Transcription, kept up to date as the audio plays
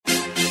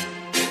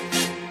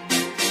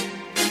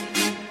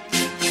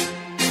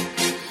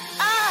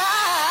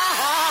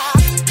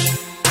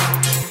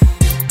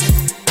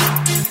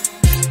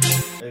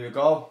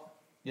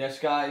Yes,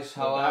 guys,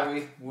 how are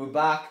we? We're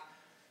back.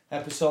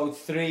 Episode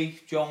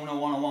 3, Jonah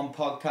 101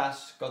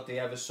 podcast. Got the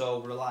ever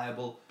so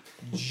reliable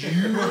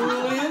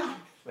Julian.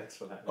 Thanks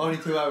for that. Only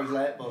 2 hours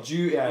late, but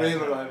Yeah. real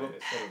reliable.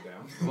 Settle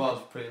down. It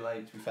was pretty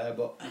late, to be fair,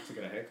 but I have to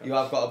get a haircut. you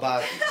have got a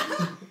bad...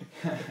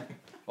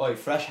 Oh,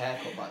 fresh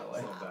haircut, by the way.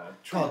 It's not bad.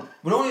 God,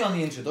 we're only on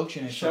the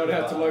introduction. and Shout stuff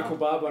out like to that local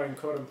barber in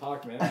Cotton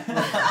Park, man.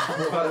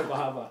 What a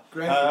barber.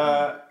 Great.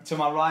 To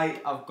my right,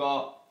 I've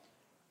got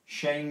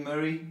Shane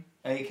Murray,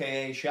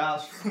 aka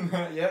Shaz,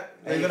 Yeah.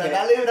 Leave it at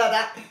that. Leave it at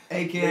that.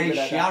 aka Leave it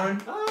at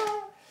Sharon.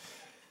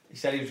 He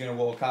said he was going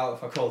to walk out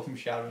if I called him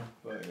Sharon,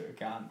 but we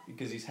can't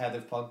because he's head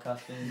of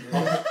podcasting.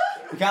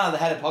 We can't have the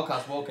head of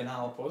podcast walking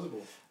out.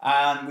 Possible.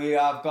 And we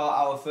have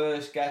got our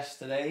first guest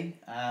today,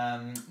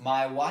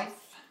 my wife,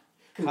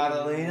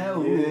 Carolina.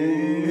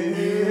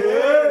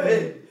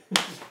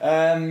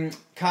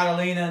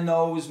 Carolina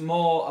knows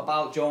more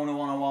about Jonah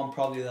 101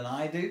 probably than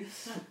I do,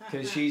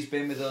 because she's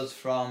been with us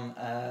from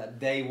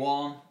day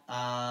one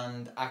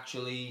and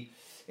actually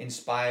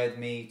inspired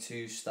me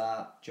to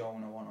start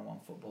Jonah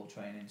 101 football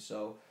training.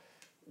 So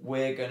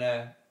we're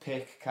gonna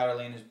pick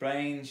Carolina's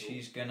brains.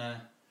 She's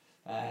gonna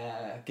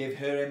give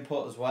her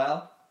input as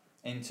well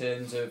in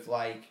terms of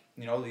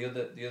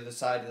the other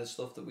side of the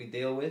stuff that we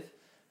deal with.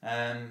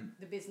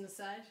 The business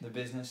side. The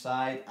business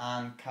side,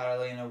 and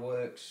Carolina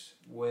works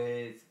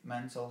with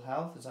mental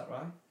health, is that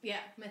right? Yeah,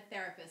 I'm a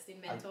therapist in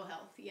mental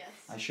health, yes.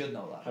 I should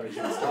know that. How did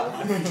you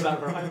start? Is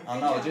that right? I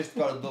know, I just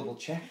got to double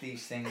check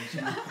these things.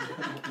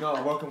 No,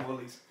 I work on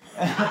Woolies.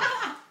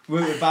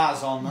 We're with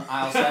Baz on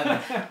aisle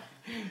 7.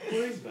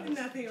 Where is that?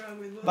 Nothing wrong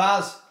with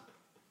Baz,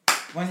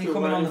 when you Still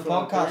coming on the waiting for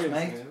our podcast, parents,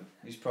 mate? man.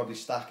 He's probably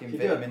stacking You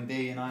did. vitamin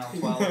D in aisle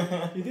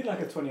 12. You did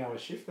like a 20-hour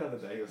shift the other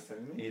day, you was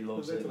telling me. He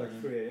loves I was it, there till like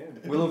man. 3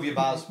 a.m. We love you,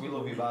 Baz. We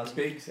love you, Baz.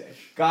 Big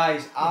sesh.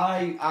 Guys,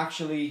 I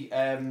actually,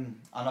 I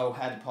know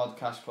head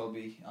podcast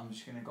probably, I'm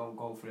just going to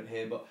go for it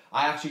here, but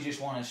I actually just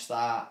want to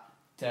start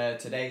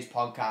today's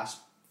podcast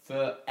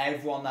for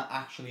everyone that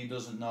actually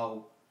doesn't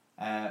know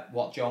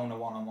what Jonah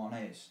 101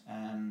 is.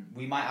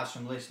 We might have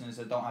some listeners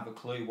that don't have a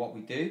clue what we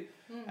do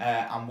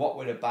and what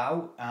we're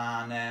about,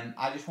 and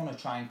I just want to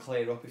try and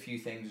clear up a few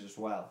things as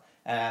well.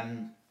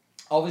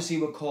 Obviously,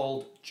 we're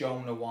called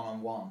Jonah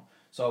 101.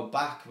 So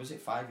back, was it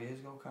 5 years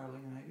ago,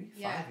 Carolina, maybe?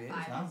 Yeah, 5 years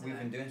 5 now? years We've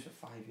ago. been doing this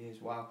for 5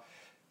 years, wow.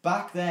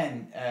 Back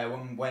then,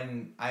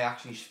 when I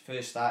actually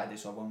first started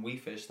this, or when we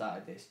first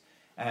started this,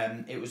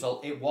 it was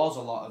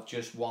a lot of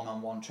just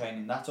one-on-one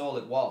training. That's all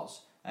it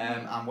was.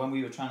 And when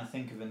we were trying to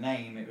think of a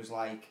name, it was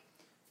like,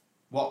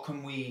 what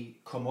can we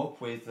come up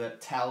with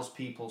that tells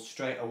people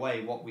straight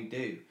away what we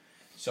do?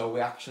 So we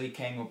actually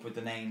came up with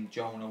the name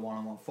Jonah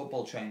 101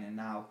 Football Training.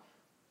 Now,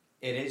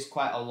 it is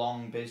quite a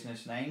long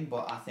business name,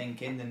 but I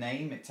think in the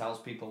name it tells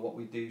people what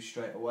we do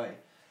straight away.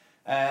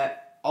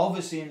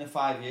 Obviously, in the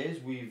 5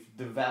 years, we've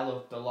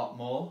developed a lot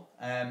more,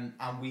 and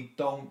we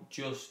don't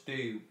just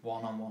do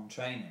one-on-one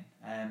training.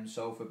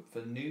 So for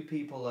new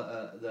people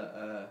that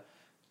are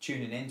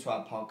tuning into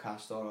our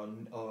podcast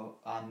or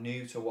are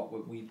new to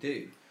what we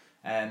do,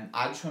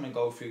 I just want to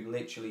go through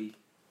literally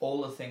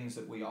all the things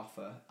that we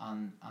offer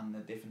and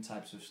the different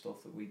types of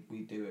stuff that we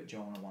do at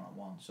Jonah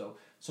 101. So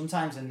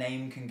sometimes the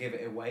name can give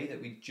it away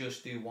that we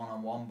just do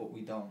one-on-one, but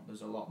we don't.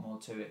 There's a lot more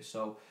to it.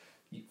 So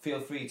feel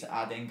free to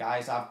add in,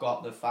 guys. I've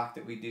got the fact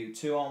that we do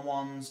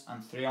 2-on-1s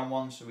and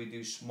 3-on-1s, so we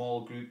do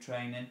small group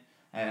training.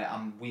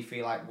 And we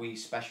feel like we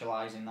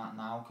specialise in that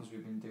now because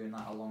we've been doing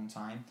that a long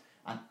time.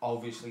 And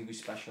obviously we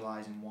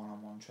specialise in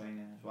one-on-one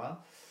training as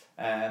well.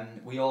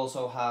 We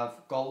also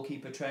have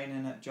goalkeeper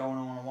training at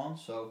Jonah 101.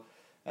 So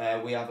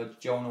we have a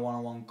Jonah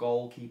 101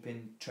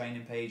 goalkeeping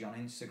training page on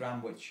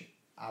Instagram, which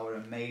our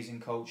amazing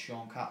coach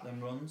Sean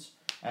Catlin runs.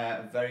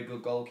 A very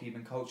good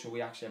goalkeeping coach, so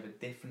we actually have a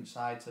different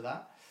side to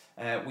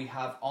that. We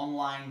have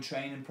online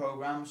training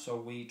programs, so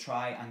we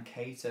try and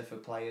cater for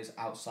players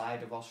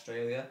outside of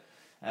Australia.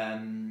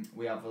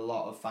 We have a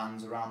lot of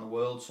fans around the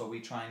world, so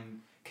we try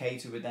and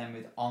cater with them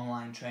with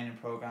online training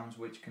programs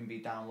which can be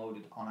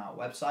downloaded on our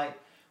website.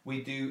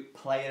 We do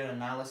player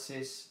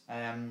analysis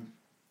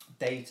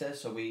data,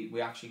 so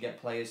we actually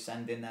get players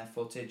send in their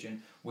footage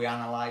and we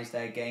analyse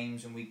their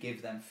games and we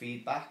give them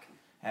feedback.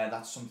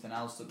 That's something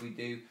else that we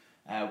do.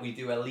 We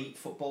do elite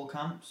football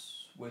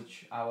camps,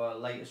 which our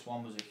latest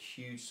one was a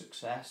huge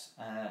success,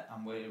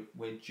 and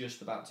we're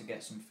just about to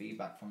get some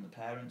feedback from the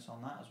parents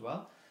on that as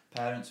well,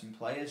 parents and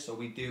players. So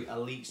we do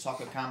elite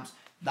soccer camps.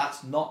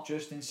 That's not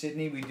just in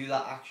Sydney, we do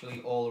that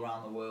actually all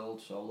around the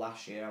world. So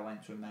last year I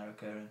went to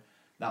America and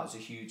that was a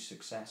huge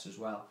success as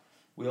well.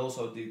 We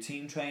also do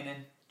team training.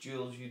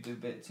 Jules, you did a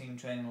bit of team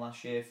training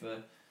last year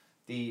for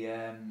the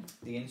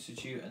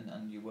institute,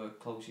 and you work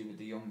closely with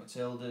the young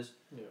Matildas.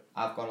 Yeah.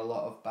 I've got a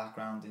lot of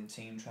background in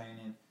team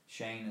training.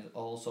 Shane is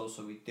also,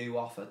 so we do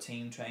offer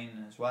team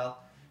training as well.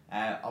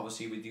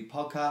 Obviously we do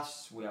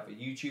podcasts. We have a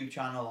YouTube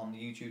channel. On the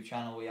YouTube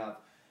channel we have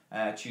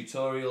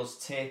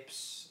tutorials,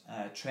 tips,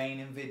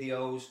 training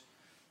videos,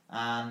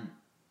 and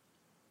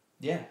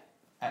yeah.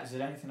 Is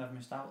there anything I've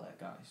missed out there,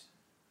 guys?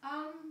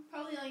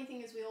 Probably the only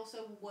thing is we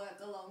also work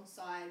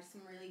alongside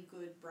some really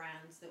good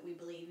brands that we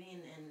believe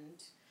in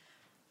and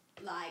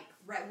like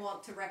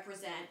want to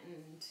represent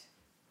and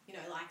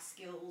like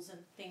skills and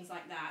things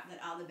like that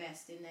are the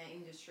best in their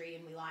industry,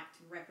 and we like to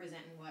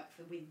represent and work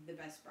with the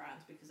best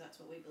brands because that's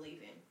what we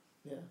believe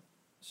in. Yeah.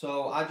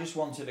 So I just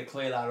wanted to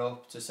clear that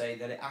up to say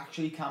that it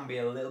actually can be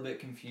a little bit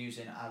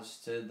confusing as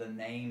to the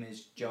name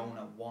is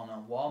Jonah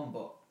 1-on-1,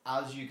 but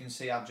as you can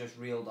see, I've just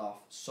reeled off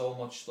so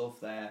much stuff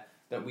there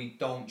that we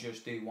don't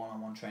just do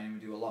one-on-one training, we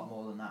do a lot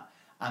more than that.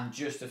 And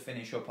just to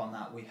finish up on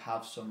that, we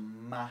have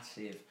some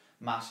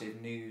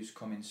massive news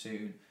coming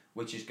soon,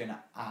 which is going to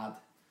add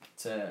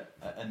to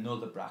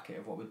another bracket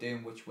of what we're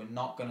doing, which we're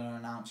not going to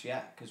announce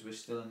yet because we're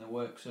still in the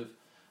works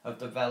of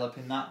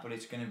developing that, but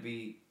it's going to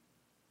be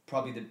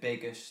probably the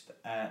biggest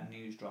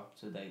news drop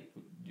to date.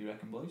 Do you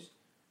reckon, boys?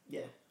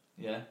 Yeah.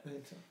 Yeah? I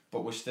think so.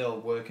 But we're still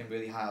working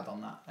really hard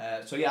on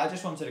that. So yeah, I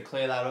just wanted to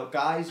clear that up,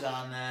 guys,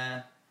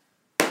 and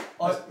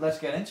let's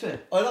get into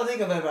it. I don't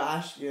think I've ever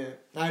asked you,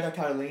 now that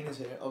Carolina's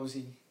here,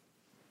 obviously,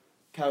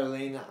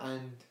 Carolina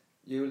and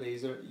you,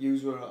 Lisa, you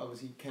were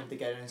obviously came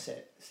together and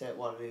set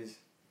what it is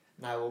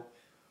now.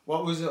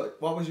 What was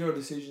your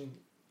decision?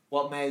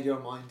 What made your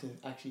mind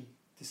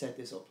to set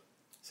this up?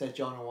 Set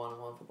Jonah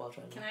 1-on-1 football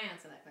training? Can I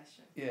answer that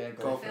question? Yeah,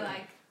 Go I for feel it.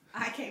 like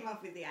I came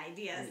up with the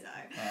idea, so.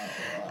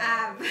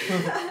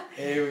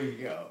 Here we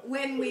go.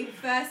 When we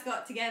first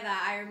got together,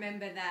 I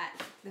remember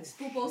that the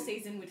football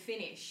season would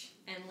finish,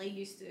 and Lee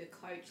used to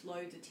coach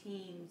loads of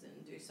teams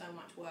and do so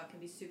much work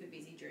and be super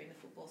busy during the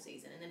football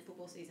season. And then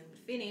football season would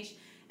finish,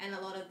 and a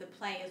lot of the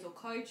players or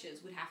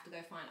coaches would have to go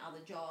find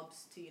other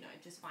jobs to,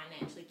 just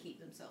financially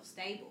keep themselves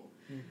stable.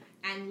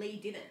 And Lee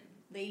didn't.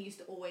 Lee used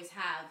to always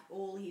have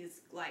all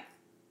his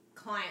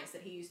clients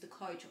that he used to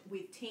coach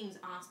with teams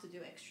asked to do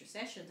extra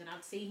sessions, and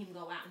I'd see him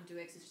go out and do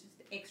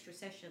extra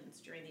sessions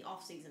during the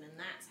off season, and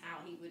that's how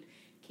he would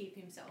keep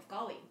himself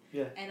going.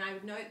 Yeah. And I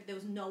would note that there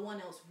was no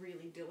one else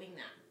really doing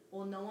that,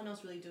 or no one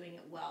else really doing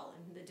it well,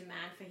 and the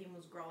demand for him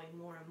was growing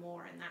more and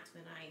more, and that's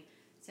when I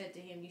said to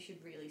him, you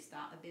should really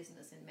start a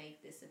business and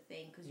make this a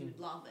thing because you'd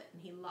love it.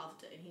 And he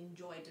loved it, and he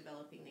enjoyed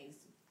developing these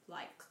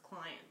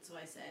clients. So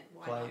I said,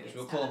 why not Players. get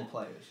We'll call them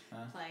started? players.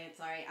 Huh? Players,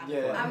 sorry.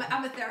 Yeah.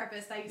 I'm a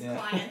therapist. I use Yeah.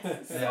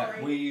 clients. Sorry.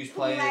 Yeah, we use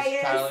players.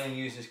 Players. Caroline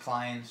uses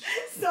clients.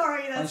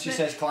 Sorry, When that's she the,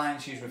 says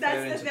clients, she's referring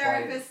that's to the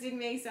players. therapist in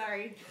me.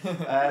 Sorry.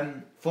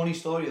 Funny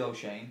story though,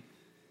 Shane.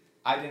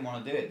 I didn't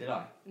want to do it, did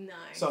I? No.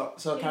 So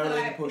Yeah,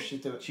 Carolina but pushed you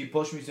to it. She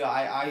pushed me to.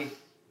 I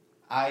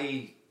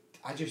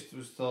just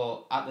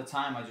thought at the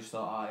time. I just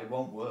thought, it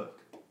won't work.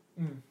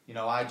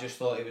 I just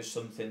thought it was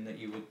something that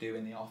you would do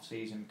in the off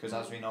season because,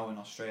 as we know, in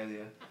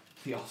Australia,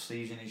 the off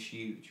season is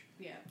huge.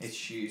 Yeah. It's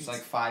huge. It's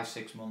like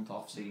 5-6 month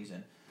off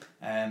season,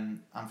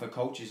 and for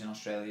coaches in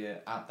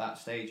Australia at that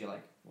stage, you're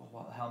like, well,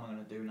 what the hell am I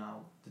going to do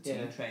now? The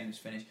team training's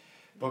finished.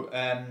 But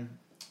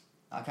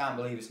I can't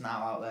believe it's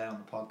now out there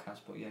on the podcast.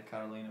 But yeah,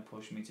 Carolina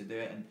pushed me to do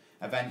it, and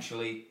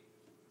eventually,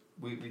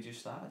 we just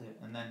started it,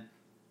 and then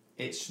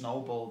it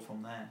snowballed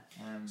from there.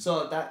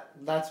 So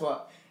that's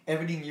what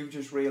everything you've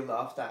just reeled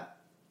off that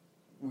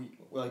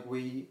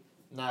we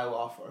now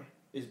offer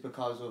is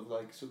because of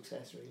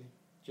success, really.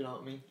 Do you know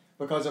what I mean?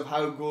 Because of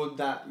how good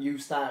that you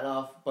started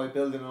off by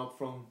building up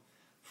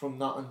from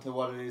nothing to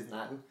what it is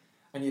now,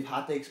 and you've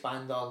had to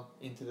expand on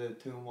into the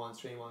 2-in-1,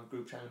 3-in-1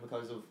 group training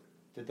because of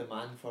the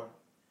demand for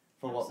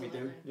what we do.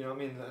 Absolutely. You know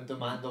what I mean? The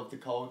demand of the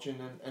coaching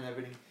and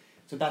everything.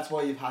 So that's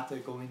why you've had to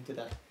go into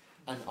that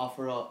and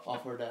offer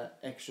that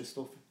extra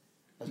stuff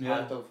as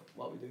part of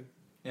what we do.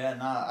 Yeah,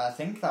 no, I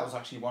think that was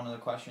actually one of the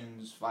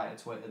questions via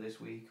Twitter this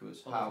week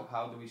was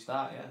how do we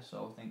start? Yeah,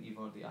 so I think you've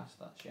already asked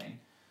that, Shane.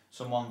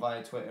 Someone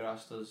via Twitter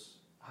asked us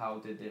how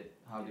did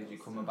you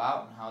come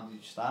about and how did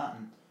you start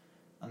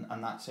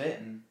and that's it.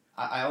 And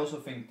I also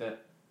think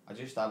that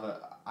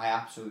I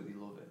absolutely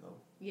love it though.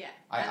 Yeah.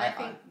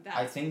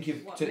 I think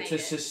to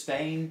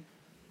sustain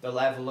the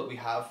level that we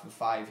have for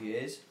 5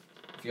 years,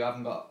 if you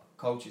haven't got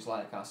coaches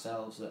like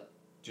ourselves that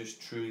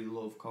just truly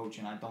love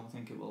coaching, I don't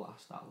think it will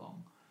last that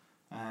long.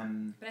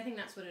 But I think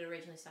that's what it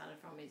originally started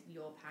from, is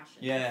your passion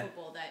Yeah. for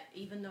football, that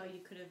even though you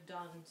could have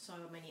done so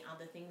many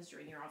other things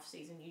during your off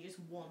season, you just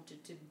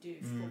wanted to do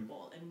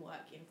football and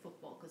work in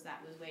football because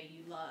that was where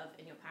you love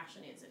and your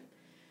passion is. And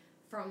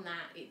from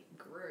that, it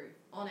grew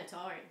on its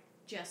own,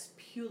 just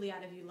purely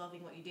out of you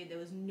loving what you did. There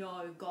was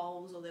no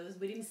goals, or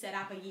we didn't set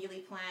up a yearly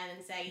plan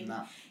and say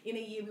in a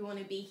year we want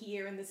to be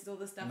here and this is all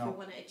the stuff we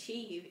want to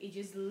achieve. It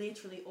just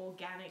literally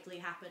organically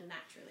happened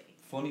naturally.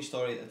 Funny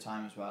story at the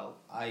time as well.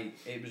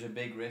 It was a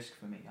big risk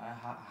for me. I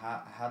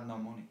had no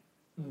money.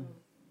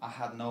 I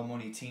had no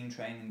money. Team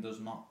training does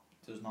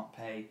not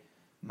pay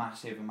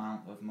massive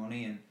amount of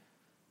money, and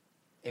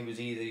it was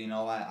either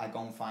I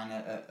go and find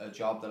a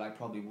job that I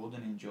probably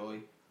wouldn't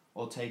enjoy,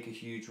 or take a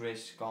huge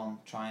risk on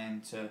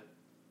trying to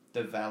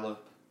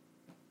develop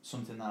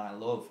something that I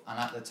love. And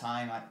at the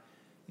time,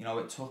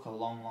 it took a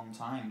long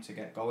time to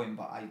get going,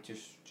 but I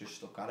just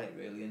stuck at it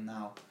really. And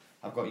now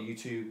I've got you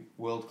two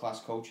world-class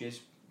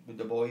coaches with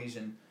the boys,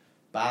 and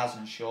Baz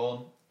and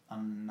Sean,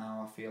 and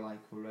now I feel like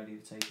we're ready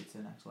to take it to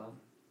the next level.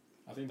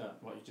 I think that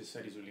what you just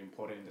said is really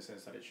important in the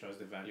sense that it shows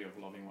the value of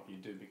loving what you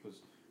do,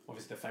 because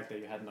obviously the fact that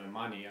you had no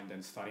money and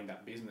then starting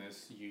that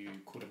business, you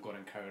could have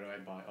gotten carried away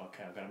by,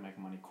 okay, I've got to make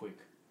money quick.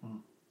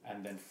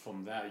 And then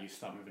from that, you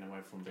start moving away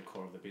from the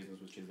core of the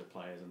business, which is the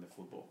players and the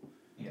football.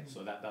 Yeah.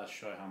 So that does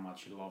show how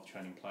much you love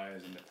training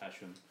players and the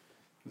passion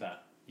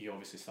that you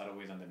obviously started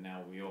with, and then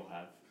now we all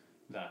have,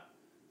 that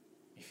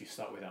if you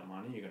start without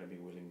money, you got to be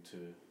willing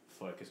to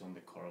focus on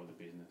the core of the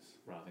business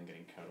rather than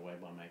getting carried away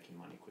by making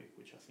money quick,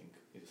 which I think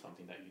is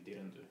something that you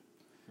didn't do,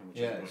 and which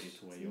has brought you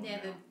to where you are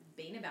never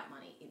now. been about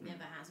money. It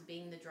never has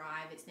been the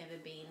drive. It's never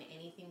been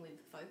anything we've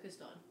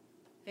focused on.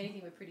 If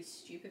anything, we're pretty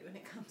stupid when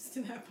it comes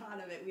to that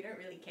part of it. We don't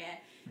really care.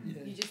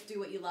 Yeah. You just do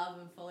what you love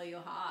and follow your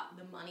heart.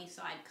 The money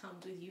side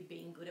comes with you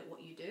being good at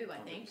what you do, I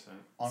think.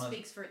 100%.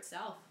 Speaks for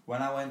itself.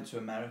 When I went to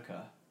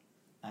America,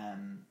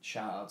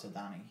 shout out to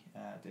Danny,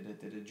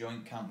 did a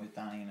joint camp with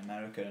Danny in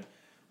America, and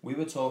we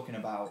were talking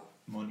about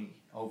money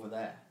over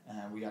there.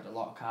 We had a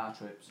lot of car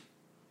trips,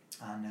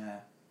 and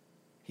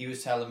he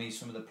was telling me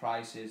some of the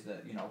prices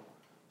that, you know,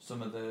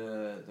 some of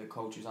the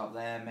coaches out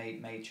there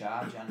may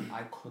charge, and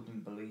I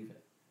couldn't believe it.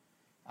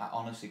 I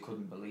honestly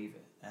couldn't believe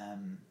it.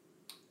 And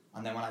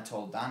then when I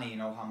told Danny, you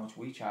know, how much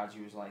we charge,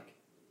 he was like,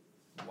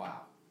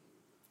 wow.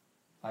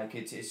 Like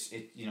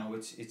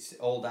it's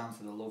all down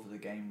to the love of the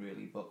game,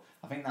 really. But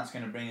I think that's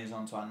going to bring us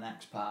on to our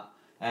next part.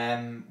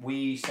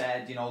 We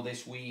said, you know,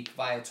 this week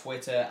via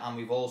Twitter, and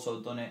we've also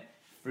done it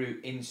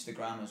through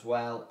Instagram as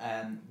well,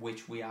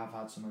 which we have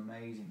had some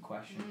amazing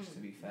questions, to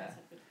be fair. That's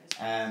a good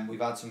question.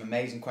 We've had some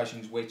amazing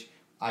questions, which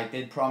I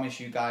did promise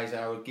you guys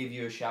that I would give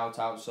you a shout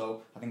out,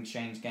 so I think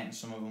Shane's getting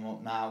some of them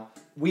up now.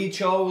 We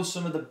chose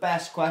some of the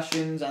best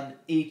questions, and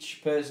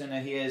each person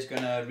here is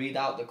going to read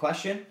out the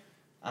question,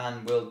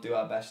 and we'll do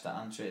our best to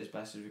answer it as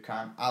best as we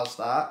can. I'll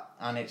start,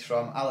 and it's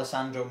from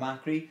Alessandro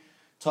Macri.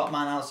 Top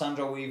man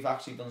Alessandro, we've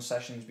actually done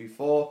sessions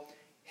before.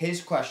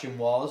 His question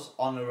was,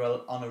 on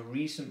a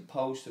recent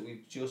post that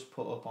we've just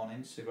put up on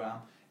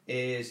Instagram,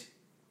 is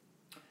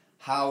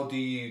how do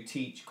you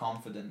teach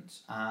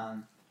confidence,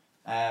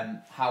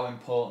 and how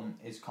important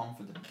is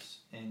confidence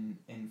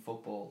in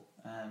football?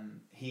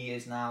 He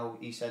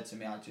said to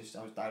me, I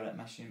was direct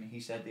messaging him, he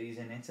said that he's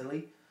in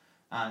Italy,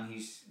 and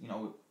he's, you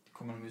know,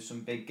 coming with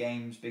some big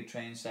games, big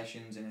training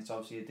sessions, and it's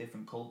obviously a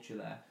different culture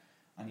there,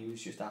 and he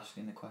was just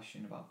asking the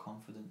question about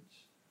confidence.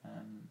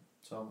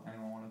 So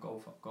anyone want to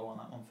go on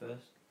that one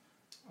first?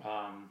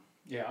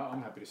 Yeah,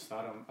 I'm happy to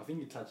start. I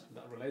think that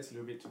relates a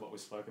little bit to what we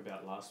spoke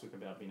about last week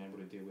about being able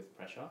to deal with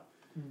pressure.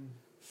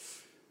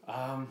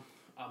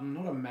 I'm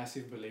not a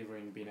massive believer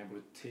in being able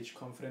to teach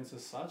confidence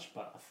as such,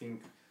 but I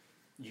think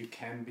you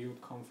can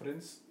build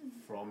confidence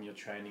from your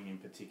training in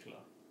particular.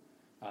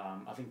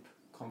 I think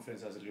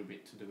confidence has a little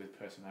bit to do with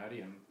personality,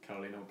 and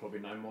Carolina will probably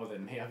know more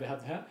than me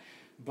about that.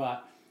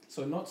 But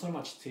so not so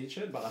much teach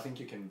it, but I think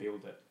you can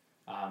build it.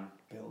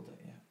 Build it,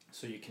 yeah.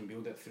 So you can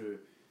build it through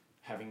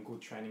having good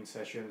training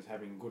sessions,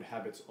 having good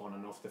habits on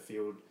and off the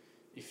field.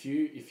 If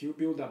you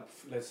build up,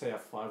 let's say a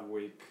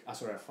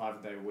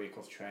 5-day week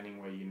of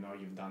training where you know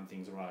you've done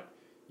things right,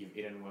 you've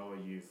eaten well,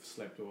 you've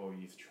slept well,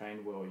 you've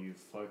trained well, you've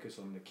focused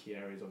on the key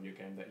areas of your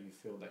game that you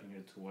feel that you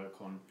need to work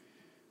on,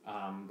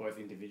 both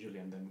individually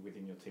and then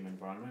within your team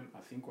environment.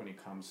 I think when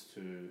it comes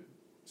to,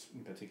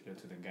 in particular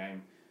to the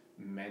game,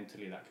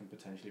 mentally that can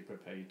potentially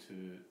prepare you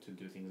to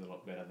do things a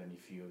lot better than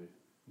if you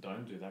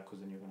don't do that, because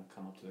then you're going to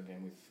come up to the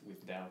game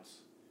with doubts.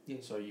 Yeah.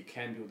 So you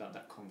can build up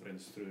that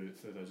confidence through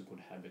those good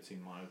habits,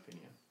 in my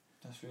opinion.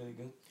 That's really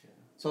good. Yeah.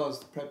 So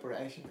it's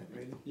preparation then,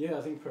 really. Yeah,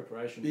 I think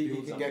preparation You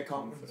builds can up get the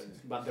confidence,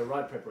 but the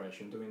right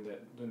preparation, doing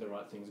the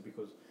right things,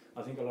 because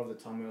I think a lot of the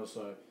time we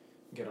also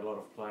get a lot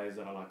of players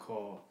that are like,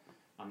 oh,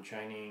 I'm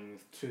training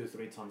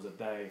 2-3 times a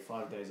day,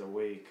 5 days a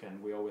week,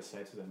 and we always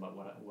say to them, but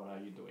what are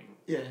you doing?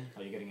 Yeah.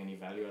 Are you getting any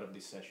value out of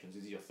these sessions?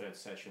 Is it your third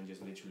session,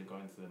 just literally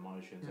going through the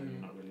motions and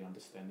you're not really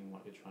understanding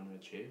what you're trying to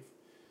achieve?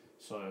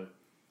 So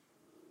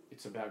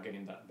it's about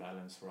getting that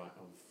balance right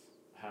of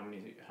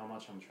how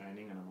much I'm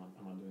training, and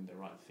am I doing the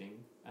right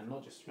thing, and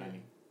not just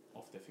training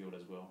off the field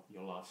as well,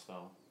 your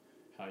lifestyle,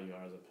 how you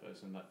are as a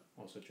person, that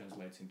also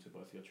translates into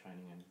both your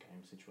training and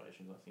game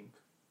situations, I think.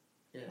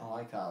 Yeah. I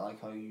like that. I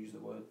like how you use the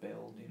word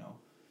build, you know.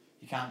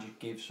 You can't just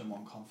give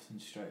someone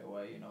confidence straight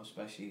away, you know,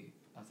 especially,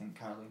 I think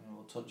Carolina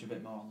will touch a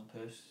bit more on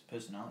the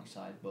personality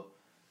side, but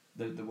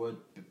the word,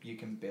 you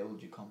can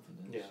build your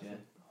confidence. Yeah,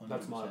 100%.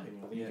 That's my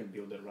opinion. I think you can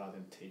build it rather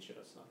than teach it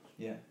as such.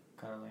 Yeah,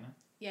 Carolina?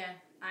 Yeah,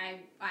 I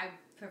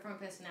from a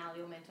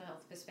personality or mental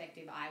health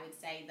perspective, I would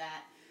say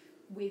that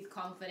with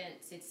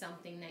confidence, it's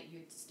something that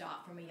you'd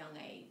start from a young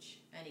age,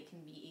 and it can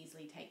be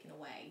easily taken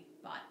away.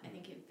 But I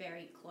think it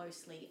very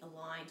closely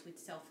aligns with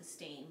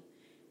self-esteem.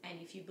 And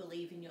if you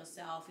believe in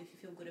yourself, if you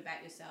feel good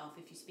about yourself,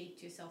 if you speak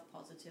to yourself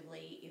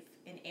positively, if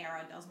an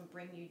error doesn't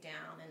bring you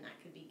down, and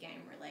that could be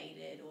game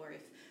related, or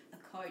if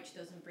a coach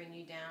doesn't bring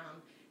you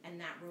down and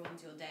that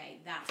ruins your day,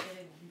 that's going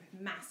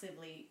to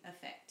massively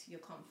affect your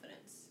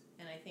confidence.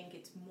 And I think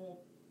it's more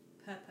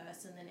per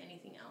person than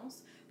anything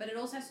else. But it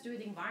also has to do with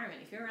the environment.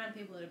 If you're around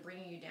people that are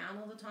bringing you down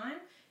all the time,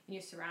 and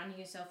you're surrounding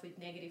yourself with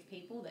negative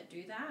people that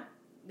do that,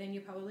 then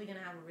you're probably going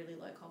to have a really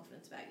low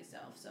confidence about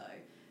yourself. So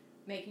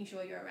making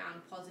sure you're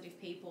around positive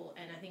people,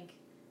 and I think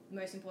the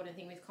most important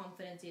thing with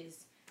confidence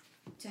is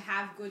to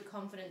have good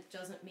confidence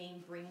doesn't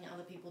mean bringing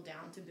other people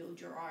down to build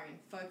your own.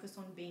 Focus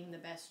on being the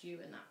best you,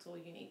 and that's all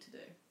you need to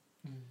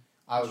do.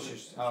 I was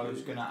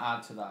going to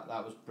add to that.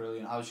 That was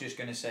brilliant. I was just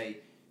going to say,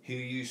 who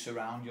you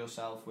surround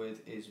yourself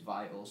with is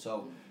vital.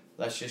 So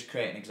let's just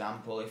create an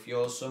example. If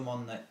you're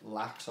someone that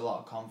lacks a lot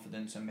of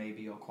confidence and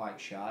maybe you're quite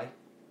shy,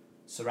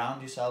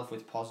 surround yourself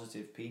with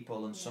positive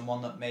people, and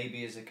someone that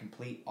maybe is a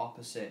complete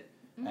opposite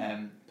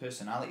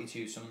personality to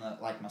you, someone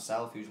that, like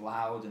myself, who's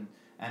loud and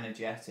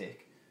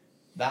energetic.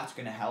 That's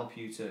going to help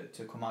you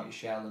to come out your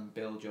shell and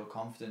build your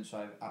confidence.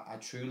 So I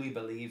truly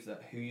believe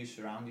that who you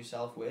surround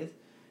yourself with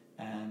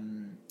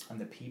and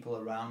the people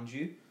around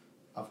you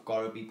have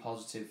got to be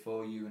positive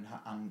for you,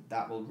 and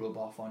that will rub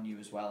off on you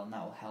as well, and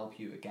that will help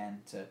you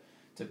again to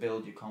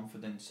build your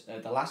confidence.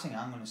 The last thing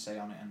I'm going to say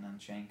on it, and then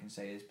Shane can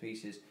say his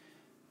piece, is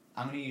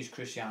I'm going to use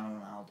Cristiano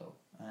Ronaldo.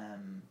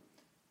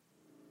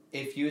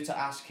 If you were to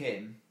ask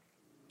him,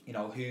 you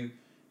know, who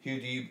do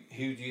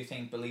you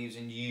think believes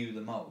in you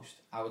the most?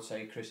 I would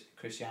say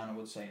Cristiano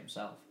would say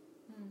himself.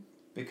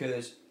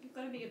 Because You've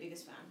got to be your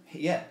biggest fan.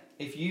 yeah,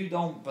 if you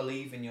don't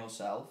believe in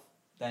yourself,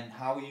 then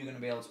how are you going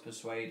to be able to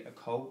persuade a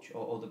coach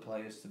or other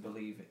players to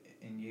believe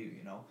in you,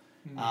 you know?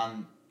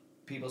 And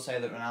people say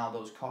that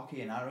Ronaldo's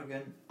cocky and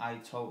arrogant. I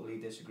totally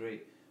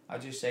disagree. I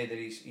just say that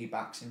he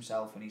backs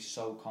himself and he's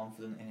so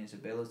confident in his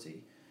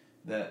ability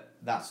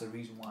that's the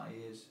reason why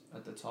he is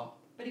at the top.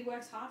 But he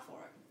works hard for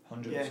it.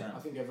 100%. Yeah, I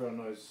think everyone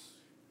knows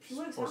He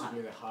works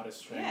possibly hard. the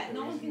hardest training. Yeah, there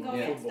no is one can in go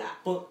against football. that.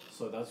 But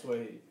So that's why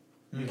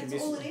you can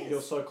That's all it is.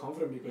 you're so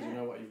confident because you Yeah.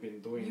 know what you've been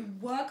doing. You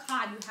work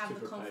hard, you have To the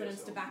prepare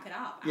confidence to yourself. back it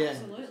up. Yeah.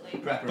 Absolutely.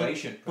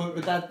 Preparation. But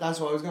that's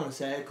what I was gonna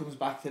say. It comes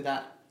back to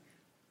that,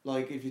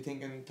 like if you're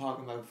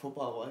talking about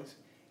football wise,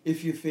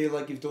 if you feel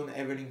like you've done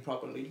everything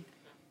properly,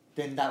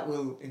 then that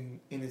will in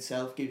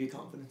itself give you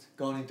confidence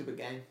going into the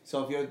game.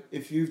 So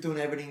if you've done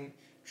everything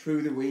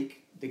through the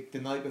week, the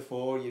night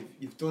before,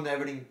 you've done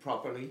everything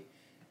properly,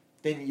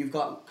 then you've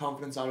got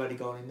confidence already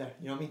going in there.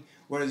 You know what I mean?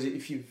 Whereas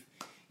if you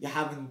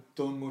haven't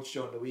done much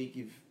during the week,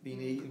 you've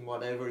been eating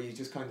whatever, you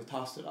just kind of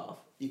tossed it off.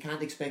 You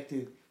can't expect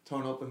to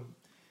turn up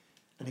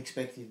and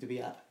expect you to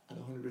be at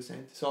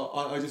 100%. So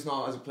I just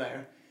know as a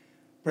player,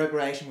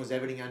 preparation was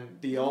everything, and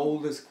the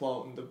oldest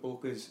quote in the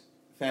book is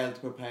fail to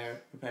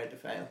prepare, prepare to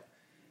fail.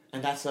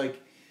 And that's like,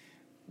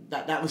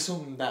 that was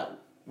something that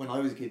when I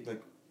was a kid,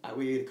 like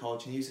we had a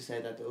coach and he used to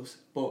say that to us,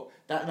 but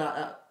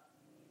that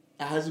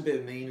has a bit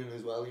of meaning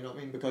as well, you know what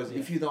I mean? Because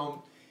if you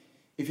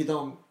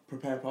don't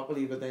prepare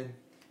properly, but then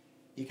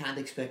you can't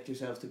expect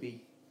yourself to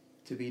be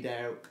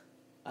there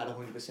at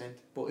 100%.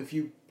 But if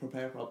you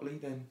prepare properly,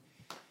 then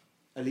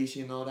at least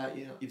you know that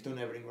you've done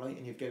everything right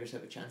and you've given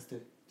yourself a chance to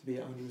be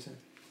at 100%.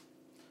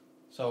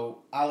 So,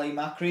 Ali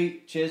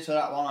Macri, cheers for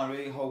that one. I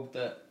really hope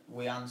that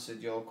we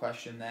answered your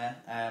question there.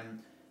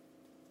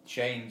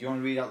 Shane, do you want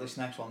to read out this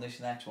next one? This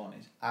next one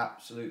is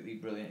absolutely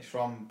brilliant. It's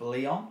from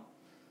Bleon,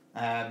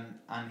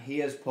 and he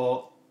has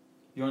put...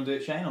 You want to do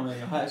it, Shane? Or me?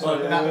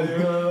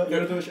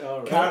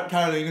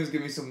 Carolina's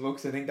giving me some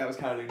looks. I think that was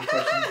Carolina's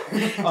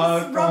question.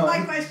 Wrong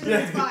my question,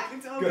 it's fine.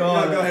 It's all Go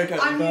good. ahead,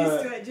 Carolina. I'm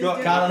used to it. Just do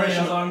it.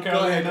 Carolina's on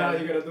Carolina,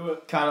 you gotta do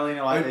it.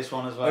 Carolina like this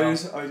one as well.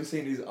 I just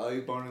seen his eye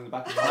burn in the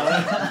back of my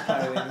head.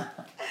 Carolina.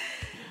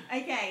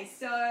 Okay,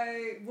 so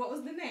what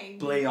was the name?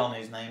 Bleon,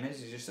 his name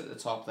is. He's just at the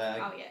top there.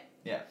 Oh, yeah.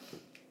 Yeah.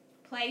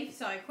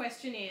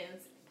 Question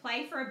is,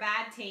 play for a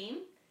bad team,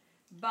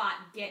 but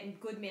get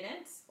good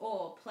minutes,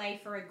 or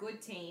play for a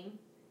good team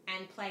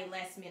and play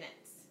less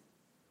minutes?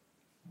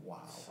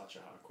 Wow. Such a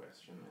hard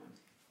question, man.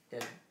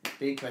 Yeah,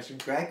 big question.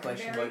 Great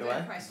question, Very by the good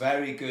way. question.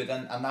 Very good.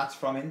 And that's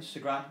from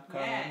Instagram,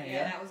 Carolina,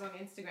 Yeah, that was on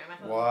Instagram. I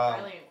thought Wow. it was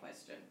a brilliant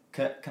question.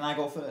 Can I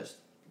go first?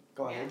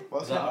 Go ahead. Yeah.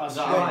 What's Is that- that? is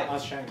that alright?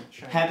 Ask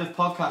Shane. Head of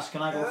podcast,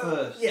 can I go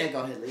first? Yeah,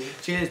 go ahead, Lee.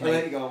 Cheers, I'll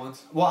let mate. you go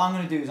once. What I'm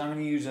going to do is I'm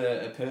going to use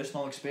a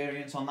personal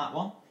experience on that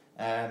one.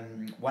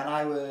 When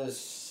I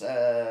was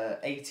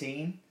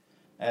 18,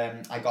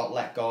 I got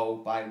let go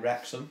by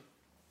Wrexham,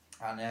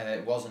 and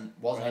it wasn't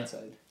Right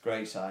side.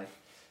 great side.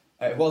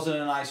 It wasn't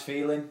a nice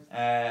feeling.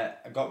 I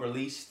got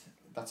released.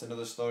 That's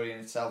another story in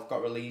itself.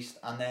 Got released,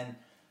 and then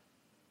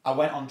I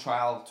went on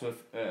trial to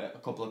a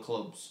couple of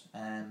clubs,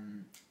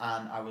 and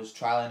I was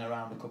trialling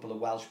around a couple of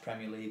Welsh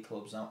Premier League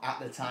clubs. Now, at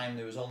the time,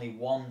 there was only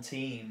one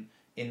team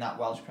in that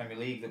Welsh Premier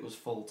League that was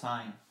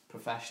full-time,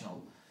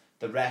 professional.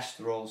 The rest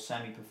were all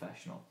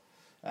semi-professional.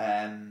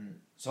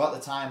 So at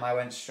the time, I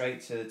went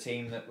straight to the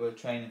team that were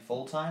training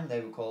full-time. They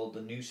were called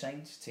the New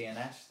Saints,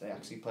 TNS. They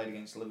actually played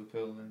against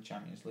Liverpool in the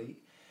Champions League.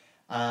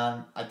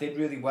 And I did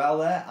really well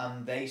there,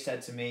 and they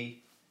said to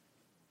me,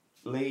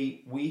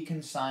 Lee, we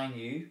can sign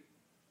you,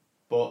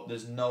 but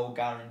there's no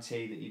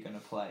guarantee that you're going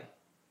to play.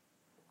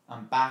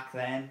 And back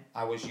then,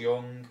 I was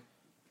young,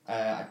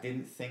 I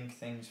didn't think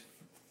things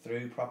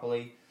through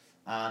properly,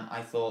 and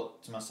I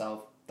thought to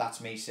myself,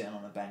 that's me sitting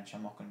on a bench,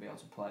 I'm not going to be able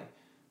to play.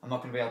 I'm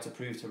not going to be able to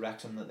prove to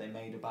Wrexham that they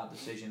made a bad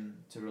decision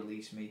to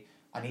release me.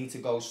 I need to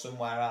go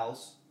somewhere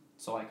else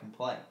so I can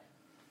play.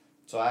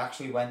 So I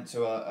actually went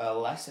to a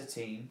lesser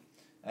team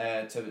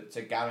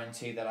to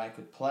guarantee that I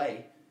could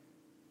play,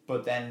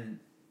 but then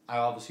I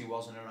obviously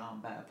wasn't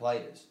around better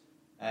players.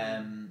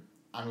 And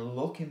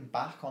looking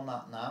back on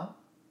that now,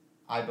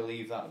 I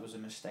believe that was a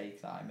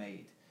mistake that I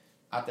made.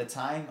 At the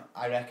time,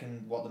 I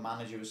reckon what the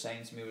manager was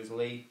saying to me was,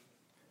 Lee,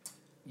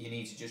 you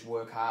need to just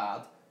work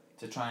hard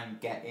to try and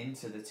get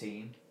into the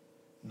team.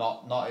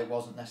 Not it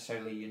wasn't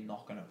necessarily you're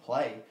not going to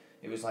play.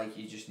 It was like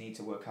you just need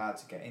to work hard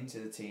to get into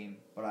the team.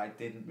 But I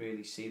didn't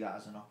really see that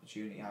as an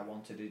opportunity. I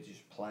wanted to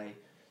just play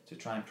to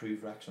try and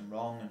prove Wrexham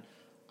wrong. And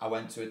I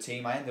went to a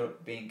team. I ended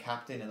up being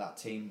captain of that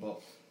team,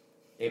 but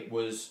it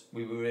was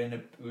we were in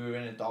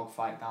a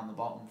dogfight down the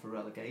bottom for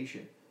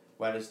relegation.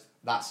 Whereas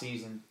that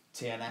season,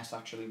 TNS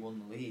actually won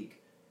the league,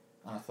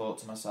 and I thought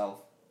to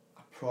myself,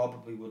 I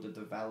probably would have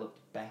developed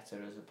better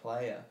as a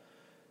player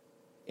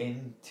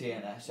in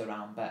TNS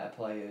around better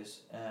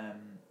players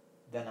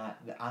than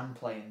I'm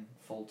playing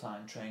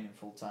full-time, training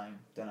full-time,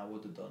 than I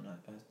would have done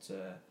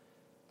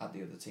at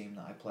the other team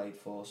that I played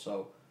for.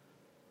 So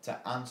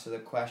to answer the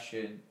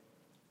question,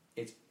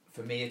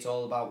 for me it's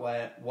all about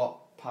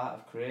what part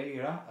of career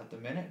you're at the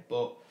minute,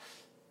 but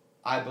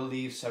I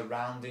believe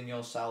surrounding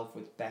yourself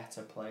with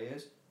better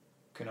players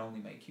can only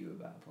make you a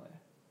better player.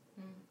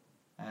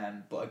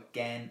 But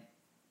again,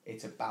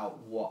 it's about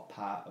what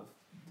part of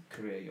the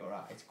career you're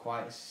at. It's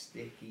quite a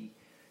sticky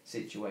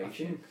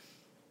situation. I think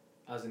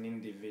as an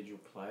individual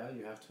player,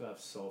 you have to have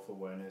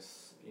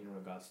self-awareness in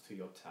regards to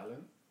your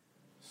talent.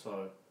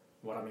 So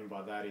what I mean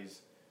by that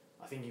is,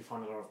 I think you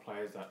find a lot of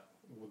players that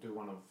will do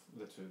one of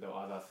the two. They'll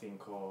either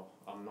think, oh,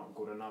 I'm not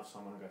good enough, so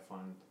I'm going to go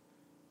find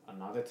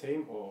another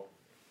team, or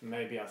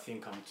maybe I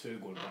think I'm too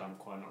good, but I'm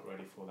quite not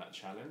ready for that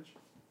challenge.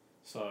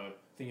 So I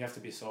think you have to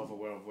be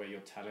self-aware of where your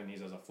talent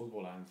is as a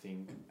footballer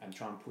and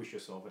try and push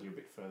yourself a little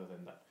bit further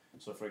than that.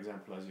 So for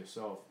example, as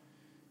yourself,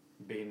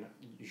 you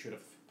should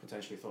have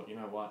potentially thought, you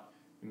know what,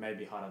 it may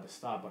be hard at the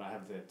start, but I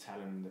have the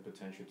talent and the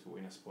potential to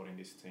win a spot in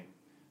this team.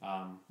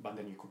 But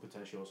then you could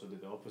potentially also do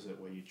the opposite,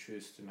 where you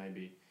choose to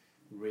maybe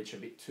reach a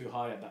bit too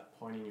high at that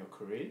point in your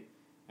career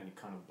and it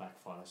kind of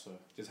backfires. So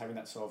just having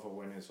that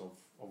self-awareness of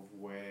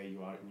where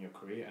you are in your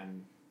career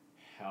and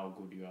how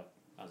good you are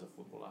as a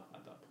footballer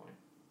at that point.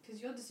 Because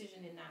your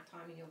decision in that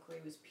time in your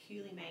career was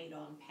purely made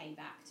on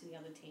payback to the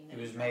other team. It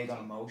was made on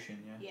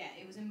emotion, yeah.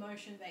 Yeah, it was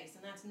emotion based,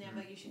 and that's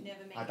never. You should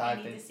never make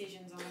any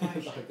decisions on I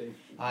emotion.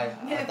 I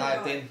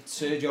dived in.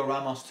 Sergio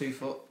Ramos 2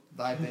 foot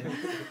dived in.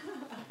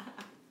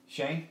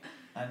 Shane,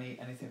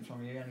 anything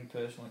from you? Any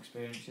personal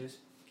experiences?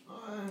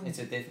 It's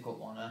a difficult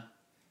one, huh?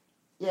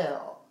 Yeah,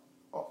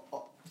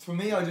 for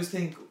me, I just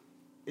think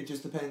it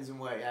just depends on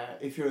where you are.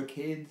 If you're a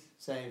kid,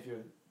 say if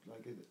you're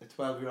like a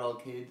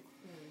 12-year-old kid,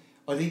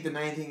 I think the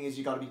main thing is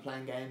you got to be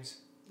playing games.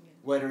 Yeah.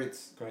 Whether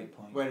it's great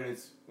point. Whether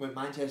it's with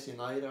Manchester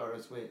United or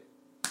it's with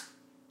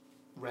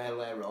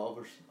Railway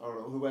Rovers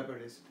or whoever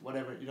it is,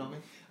 whatever, you know what I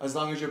mean. As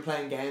long as you're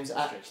playing games.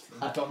 I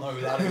don't know who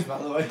that is, by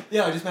the way.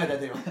 Yeah, I just made that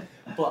thing up.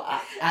 But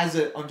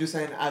I'm just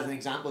saying, as an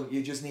example,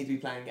 you just need to be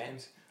playing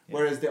games. Yeah.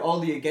 Whereas the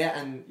older you get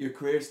and your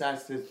career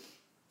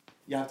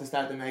you have to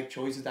start to make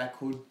choices that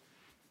could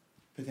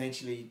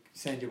potentially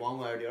send you one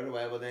way or the other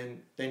way. Well,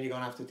 then you're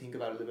gonna have to think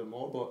about it a little bit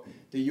more. But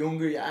the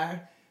younger you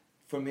are,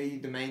 for me,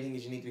 the main thing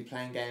is you need to be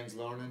playing games,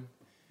 learning.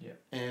 Yeah.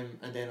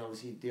 And then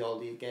obviously the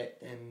older you get,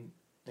 then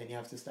you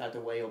have to start to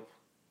weigh up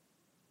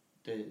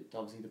the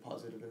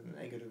positive and the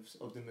negatives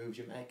of the moves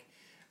you make.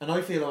 And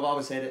I feel I've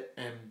always said it.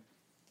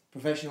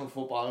 Professional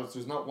footballers,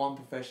 there's not one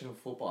professional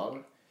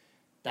footballer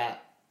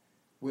that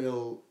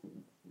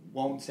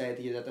won't say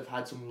to you that they've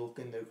had some luck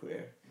in their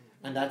career.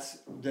 And that's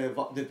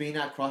they've been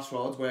at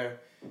crossroads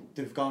where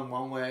they've gone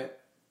one way,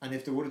 and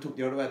if they would have took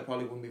the other way, they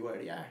probably wouldn't be where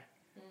they are.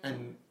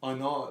 And I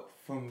know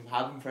from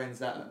having friends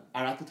that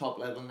are at the top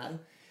level now,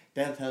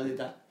 they'll tell you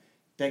that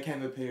there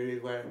came a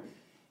period where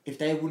if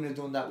they wouldn't have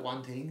done that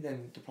one thing,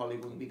 then they probably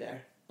wouldn't be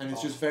there. And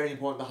it's just very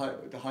important,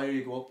 the higher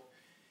you go up,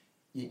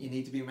 you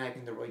need to be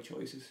making the right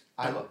choices.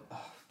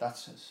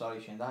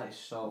 Sorry Shane, that is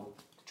so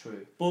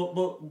true. But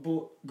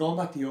going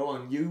back to your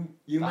one,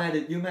 you made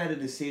a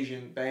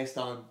decision based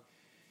on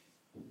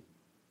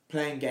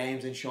playing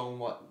games and showing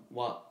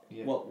what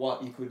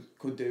you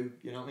could do,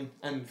 you know what I mean?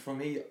 And for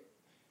me,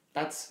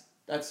 that's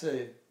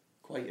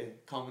quite a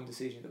common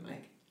decision to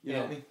make. You know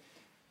what I mean?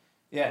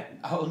 Yeah,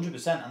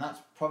 100%, and that's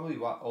probably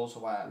why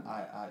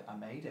I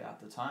made it at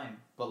the time.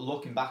 But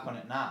looking back on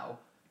it now,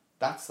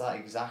 that's that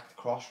exact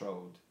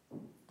crossroad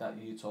that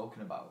you're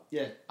talking about.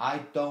 Yeah. I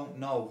don't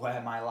know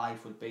where my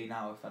life would be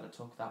now if I'd have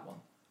took that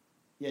one.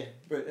 Yeah,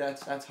 but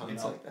that's hindsight. You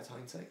know, that's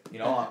hindsight. You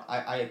know,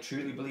 I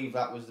truly believe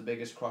that was the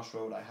biggest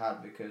crossroad I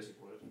had because.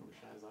 I was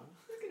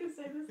gonna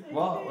say the same.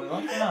 What? thing.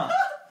 What's that?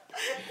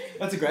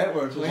 That's a great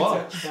word.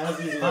 What? He's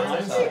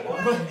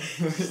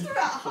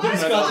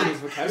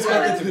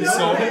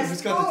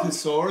got the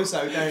thesaurus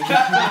out there.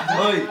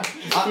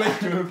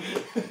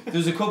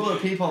 There's a couple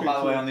of people, by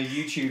the way, on the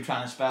YouTube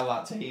trying to spell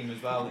that team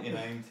as well that you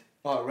named.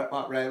 Oh,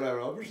 what, Railway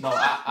Rovers? No,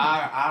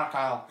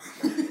 Arkyle.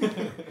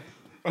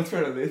 That's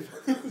where I live.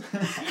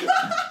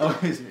 Oh,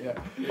 is it?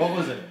 Yeah. What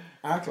was it?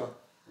 Arkyle.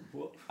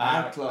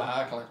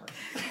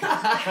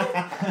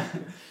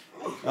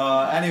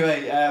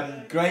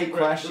 Anyway, great Good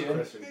question.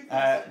 question.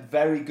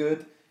 Very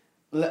good.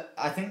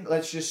 I think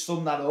let's just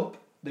sum that up.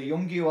 The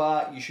younger you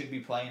are, you should be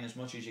playing as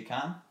much as you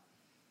can.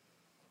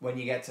 When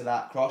you get to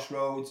that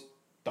crossroads,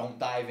 don't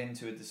dive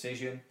into a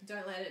decision.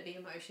 Don't let it be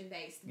emotion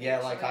based. Yeah,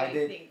 like I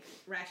did. Think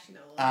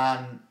rational.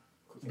 And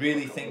Could you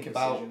really a couple think of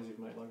about- decisions you've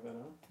made like that,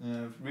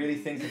 huh? really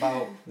think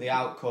about the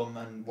outcome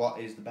and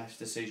what is the best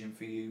decision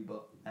for you.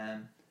 But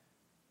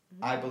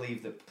I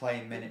believe that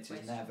playing minutes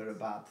is never a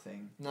bad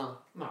thing. No.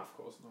 No, of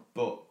course not.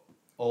 But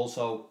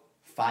also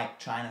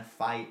trying to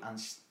fight and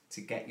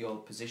to get your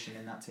position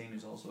in that team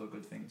is also a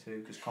good thing too,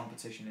 because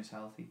competition is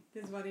healthy.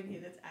 There's one in here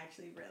that's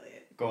actually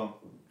brilliant. Go on.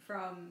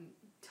 From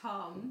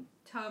Tom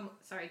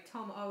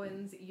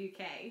Owens,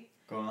 UK.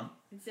 Go on.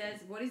 It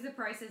says, what is the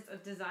process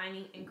of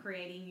designing and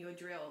creating your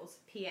drills?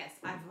 P.S.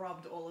 I've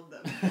robbed all of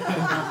them.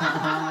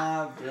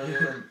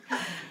 Brilliant.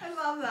 I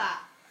love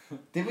that.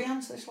 Did we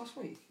answer this last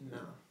week? No.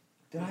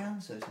 Did I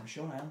answer this? I'm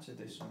sure I answered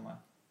this somewhere.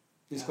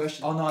 This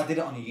question. Oh no, I did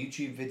it on a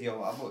YouTube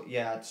video.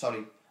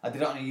 Sorry. I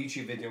did it on a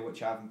YouTube video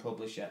which I haven't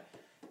published yet.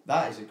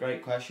 That is a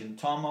great question.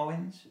 Tom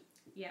Owens?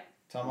 Yep.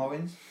 Tom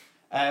Owens?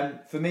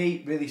 For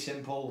me, really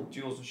simple.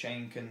 Jules and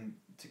Shane can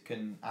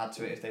add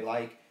to it if they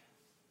like.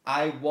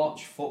 I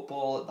watch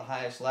football at the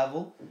highest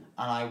level,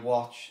 and I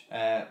watch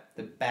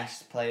the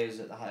best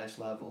players at the highest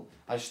level.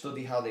 I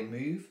study how they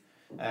move,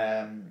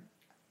 how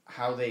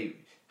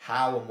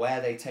and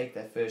where they take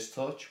their first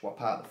touch, what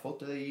part of the foot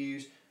do they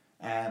use,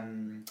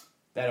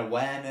 their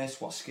awareness,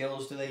 what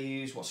skills do they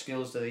use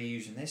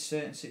in this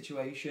certain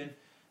situation,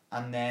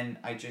 and then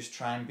I just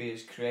try and be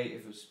as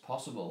creative as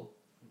possible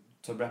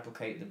to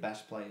replicate the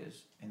best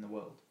players in the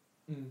world.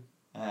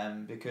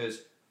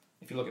 Because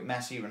if you look at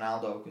Messi,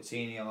 Ronaldo,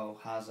 Coutinho,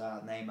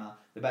 Hazard, Neymar,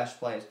 the best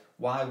players,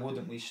 why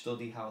wouldn't we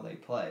study how they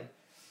play?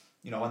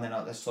 And then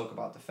let's talk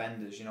about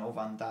defenders,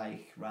 Van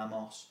Dijk,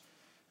 Ramos,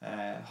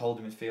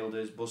 holding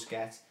midfielders,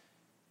 Busquets,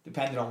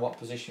 depending on what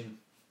position,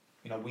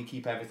 we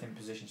keep everything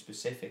position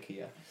specific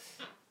here.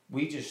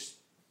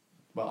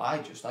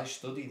 I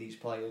study these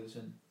players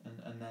and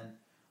then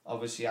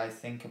obviously I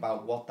think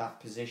about what that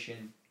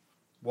position,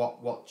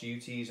 what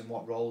duties and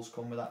what roles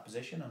come with that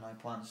position, and I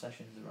plan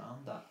sessions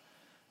around that.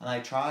 And I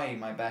try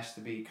my best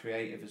to be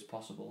creative as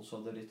possible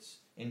so that it's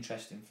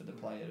interesting for the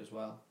player as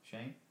well.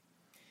 Shane?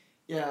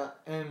 Yeah,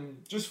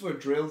 just for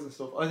drills and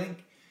stuff, I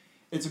think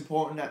it's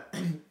important that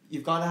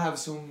you've got to have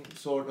some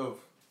sort of,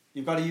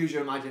 you've got to use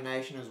your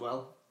imagination as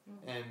well.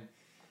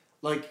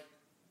 Like,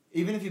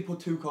 even if you put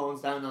 2 cones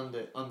down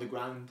on the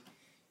ground,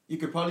 you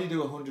could probably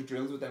do 100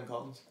 drills with them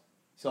cones.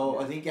 So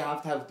I think you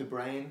have to have the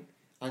brain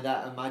and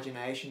that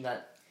imagination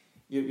that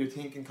you're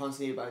thinking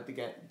constantly about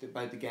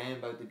the game,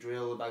 about the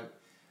drill,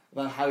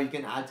 about how you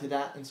can add to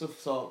that and stuff.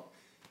 So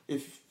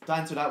if to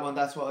answer that one,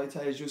 that's what I'd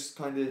say is just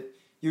kind of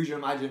use your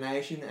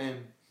imagination and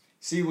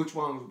see which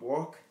ones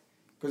work.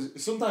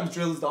 Because sometimes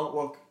drills don't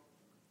work.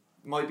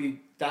 Might be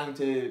down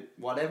to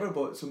whatever,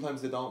 but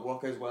sometimes they don't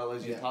work as well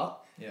as you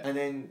thought. Yeah. And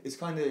then it's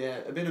kind of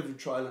a bit of a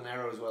trial and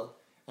error as well.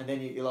 And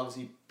then you'll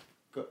obviously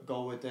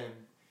go with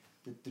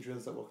the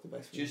drills that work the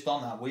best for you. Just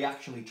on that, we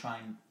actually try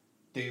and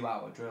do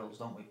our drills,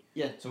 don't we?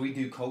 Yeah. So we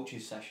do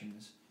coaches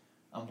sessions,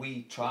 and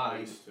we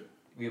try.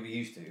 We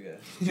used to, yeah.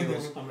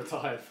 Jules, I'm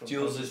retired from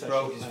Jules has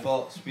broke his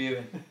foot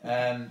spewing.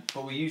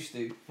 But we used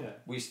to. Yeah.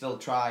 We still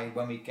try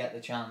when we get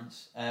the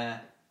chance. And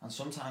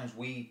sometimes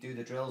we do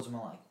the drills and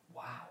we're like,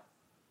 wow,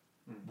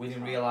 we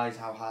didn't realise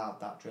how hard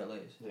that drill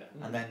is. Yeah.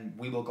 And then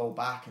we will go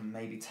back and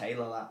maybe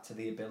tailor that to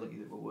the ability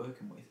that we're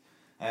working with.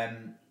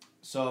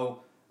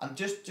 So, and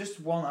just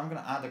one, I'm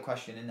going to add a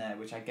question in there,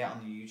 which I get on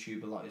the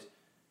YouTube a lot is,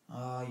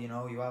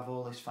 you have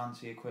all this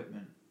fancy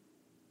equipment.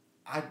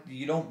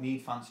 You don't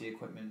need fancy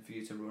equipment for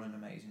you to run an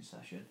amazing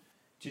session.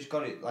 Just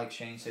got it, like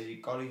Shane said,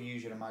 you've got to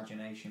use your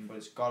imagination, but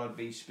it's got to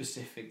be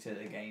specific to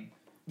the game.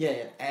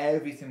 Yeah.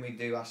 Everything we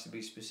do has to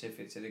be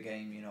specific to the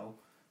game,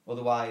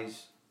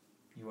 Otherwise,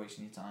 you're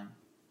wasting your time.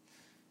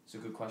 It's a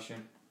good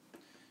question.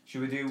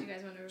 Should we Do do you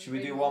guys want to should we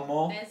read do more? one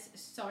more? There's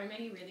so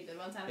many really good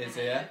ones. I Is haven't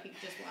there? had to pick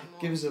just one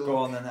more. Give us a Go look.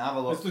 on then, have a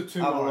look. Let's do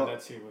 2 Have a more look. and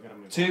that's it. We're going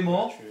to move 2 on.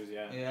 more? Choose,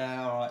 yeah.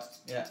 Yeah, alright.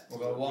 Yeah, we'll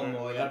go one We're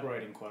more, yeah.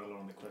 elaborating quite a lot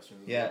on the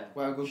questions. as Yeah.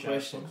 Well, good Share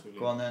question. thoughts with you.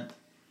 Go on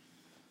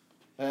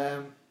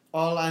then.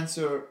 I'll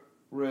answer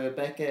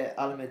Rebecca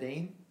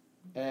Alameddine.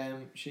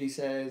 She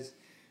says,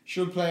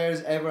 should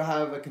players ever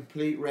have a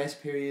complete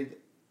rest period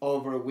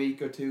over a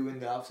week or 2 in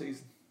the off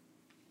season?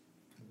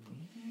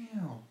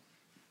 Yeah.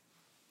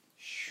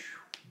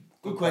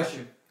 Good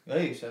question. Yeah,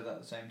 you said that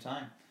at the same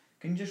time.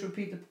 Can you just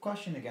repeat the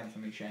question again for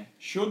me, Shane?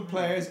 Should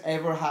players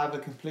ever have a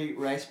complete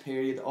rest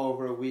period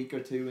over a week or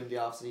 2 in the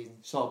off season?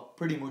 So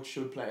pretty much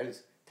should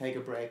players take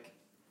a break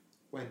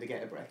when they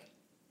get a break?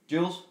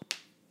 Jules?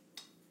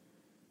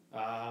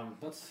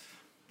 That's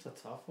a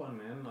tough one,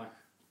 man. Like,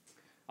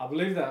 I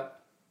believe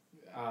that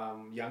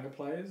younger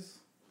players,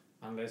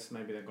 unless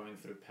maybe they're going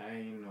through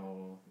pain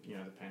or the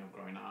pain of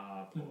growing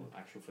up or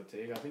actual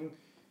fatigue, I think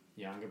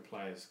younger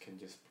players can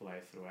just play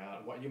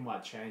throughout. What you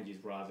might change is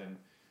rather than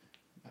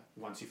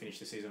once you finish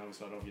the season,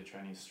 obviously a lot of your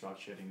training is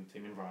structured in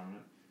team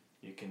environment.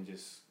 You can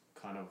just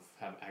kind of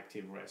have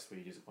active rest where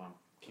you just go and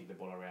kick the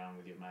ball around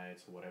with your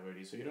mates or whatever it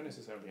is. So you don't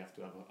necessarily have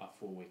to have a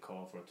full week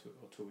off or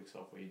 2 weeks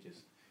off where you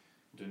just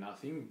do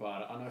nothing.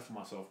 But I know for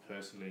myself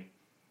personally,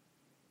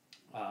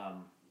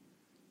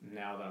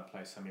 now that I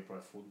play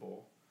semi-pro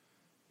football,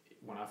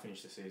 when I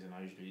finish the season,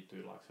 I usually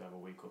do like to have a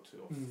week or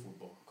two of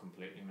football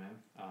completely, man.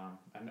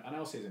 And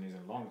our season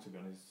isn't long, to be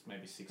honest. It's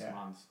maybe 6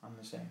 months. I'm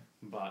the same.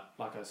 But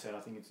like I said, I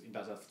think it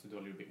does have to do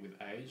a little bit with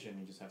age, and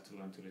you just have to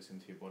learn to listen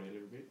to your body a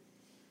little bit.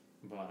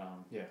 But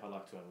yeah, I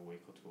like to have a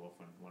week or two off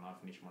when I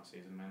finish my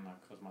season, man.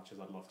 Like, as much as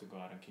I'd love to go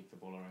out and kick the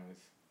ball around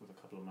with a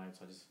couple of mates,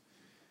 I just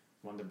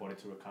want the body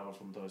to recover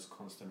from those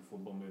constant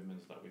football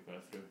movements that we go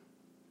through.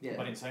 Yeah.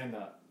 But in saying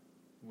that,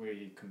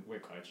 we're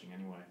coaching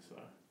anyway,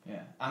 so.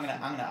 Yeah, I'm gonna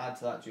add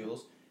to that,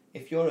 Jules.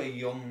 If you're a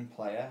young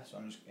player, so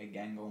I'm just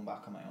again going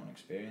back on my own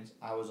experience,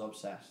 I was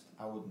obsessed.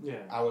 I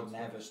would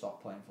never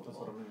stop playing football. That's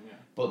what I mean, yeah.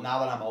 But now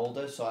that I'm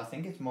older, so I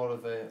think it's more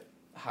of a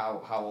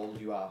how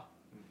old you are.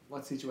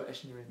 What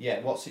situation you're in?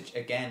 Yeah,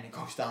 again, it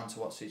goes down to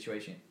what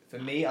situation. For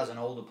me, as an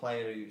older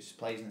player who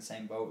plays in the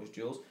same boat as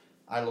Jules,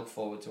 I look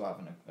forward to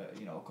having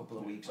a couple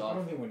of weeks off. I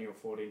don't think when you were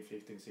 14,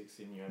 15,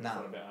 16, you ever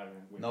thought about having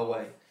a week No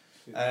off.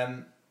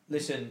 way.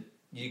 Listen,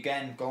 you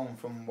again going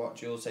from what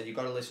Jules said, you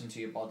got to listen to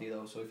your body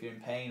though. So if you're in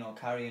pain or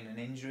carrying an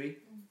injury,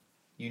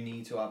 you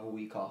need to have a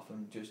week off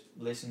and just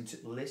listen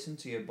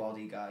to your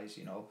body, guys.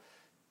 You know,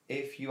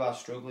 if you are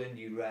struggling,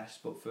 you rest.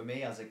 But for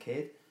me as a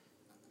kid,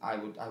 I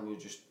would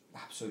just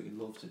absolutely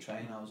love to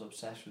train. I was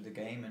obsessed with the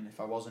game, and if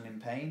I wasn't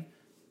in pain,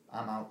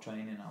 I'm out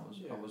training. I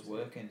was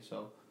working.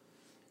 So,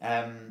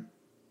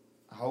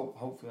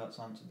 hopefully that's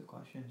answered the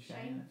question. Shane,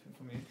 anything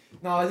from you?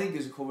 No, I think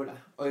there's a cover that.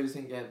 I just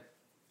think,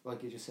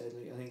 like you just said,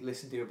 I think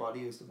listen to your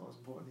body is the most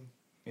important thing.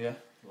 Yeah.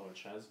 Lord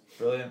Chaz.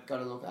 Brilliant. Got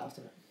to look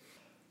after it.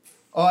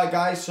 Alright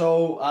guys,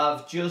 so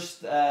I've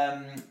just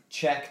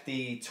checked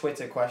the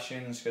Twitter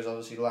questions, because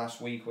obviously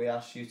last week we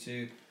asked you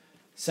to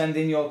send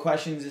in your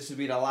questions. This will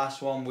be the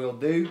last one we'll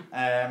do,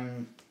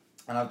 and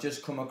I've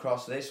just come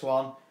across this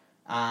one,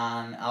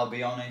 and I'll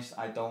be honest,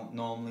 I don't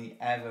normally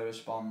ever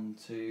respond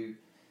to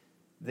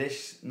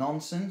this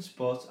nonsense,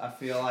 but I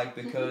feel like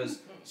because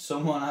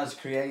someone has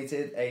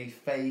created a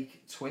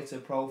fake Twitter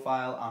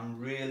profile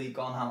and really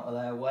gone out of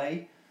their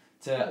way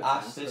to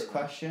ask this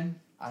question,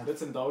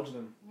 Let's indulge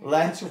them.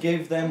 let's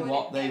give them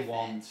what they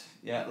want.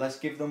 Yeah, let's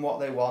give them what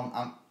they want.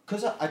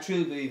 Because I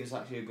truly believe it's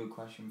actually a good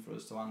question for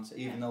us to answer,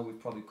 even though we've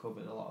probably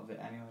covered a lot of it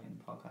anyway in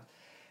the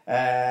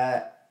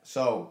podcast.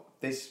 So,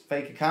 this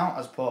fake account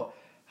has put,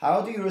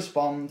 how do you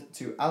respond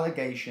to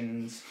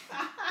allegations...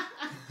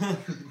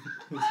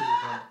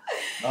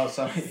 Oh,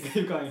 sorry.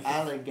 Keep going.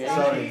 Alligator.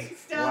 Sorry.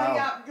 Starting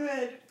Wow. up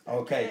good.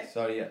 Okay,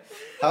 sorry, yeah.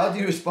 How do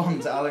you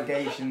respond to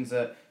allegations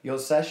that your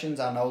sessions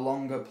are no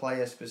longer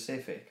player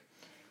specific?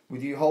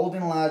 With you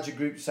holding larger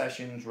group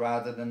sessions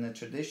rather than the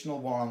traditional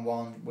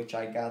one-on-one, which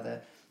I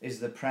gather is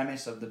the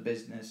premise of the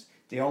business,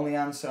 the only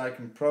answer I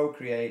can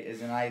procreate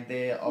is an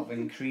idea of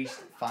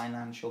increased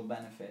financial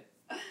benefit.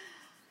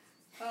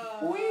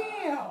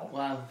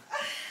 Wow.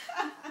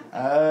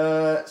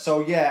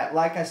 So yeah,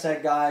 like I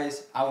said,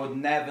 guys, I would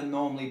never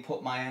normally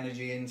put my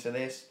energy into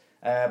this,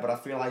 but I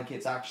feel like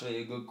it's actually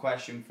a good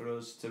question for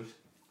us to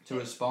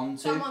respond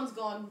to. Someone's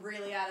gone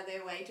really out of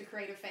their way to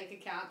create a fake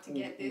account to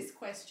get this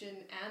question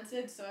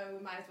answered, so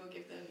we might as well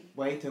give them...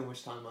 Way too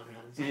much time on your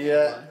hands.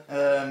 Yeah.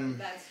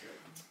 That's true.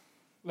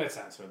 Let's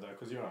answer it though,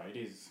 because you're right, it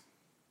is.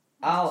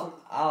 I'll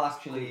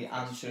actually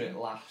answer it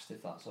last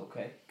if that's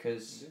okay,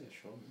 because Yeah,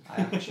 sure.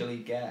 I actually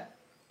get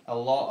a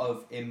lot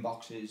of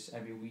inboxes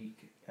every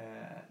week.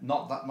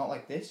 Not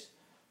like this,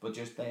 but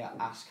just they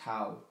ask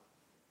how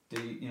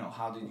did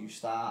you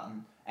start,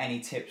 and any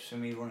tips for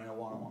me running a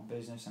one-on-one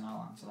business, and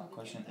I'll answer that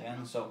question at the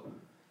end. So,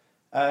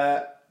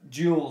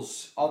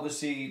 Jules,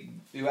 obviously,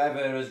 whoever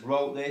has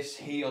wrote this,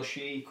 he or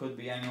she, could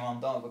be anyone,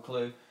 don't have a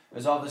clue,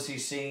 has obviously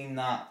seen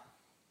that,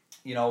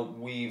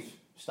 we've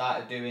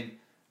started doing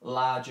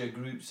larger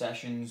group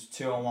sessions,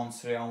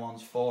 2-on-1s,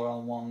 3-on-1s,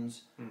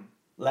 4-on-1s.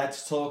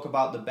 Let's talk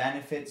about the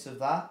benefits of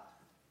that,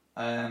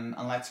 and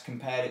let's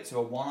compare it to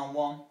a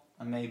one-on-one,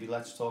 and maybe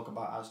let's talk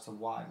about as to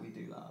why we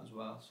do that as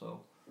well.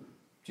 So,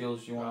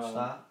 Jules, you want to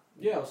start?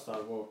 Yeah, I'll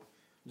start. Well,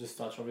 just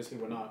touch. Obviously,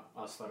 when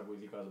I started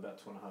with you guys about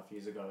 2.5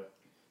 years ago,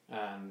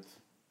 and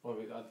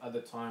at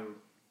the time,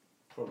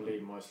 probably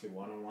mostly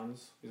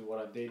one-on-ones is what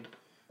I did.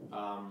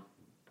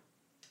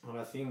 And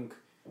I think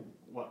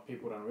what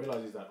people don't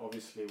realize is that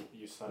obviously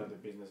you started the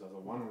business as a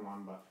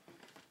one-on-one, but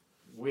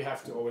we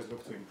have to always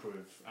look to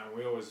improve, and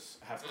we always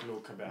have to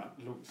look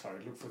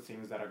for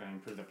things that are going to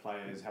improve the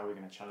players, how we're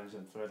going to challenge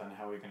them further, and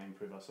how we're going to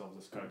improve ourselves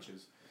as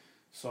coaches.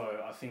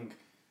 So I think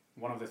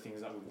one of the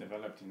things that we've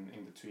developed in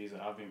the 2 years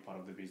that I've been part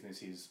of the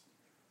business is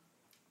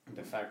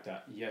the fact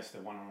that yes,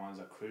 the one-on-ones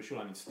are crucial,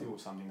 and it's still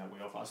something that we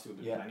offer. I still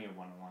do plenty of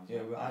one-on-ones.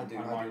 Yeah, I do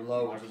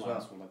loads as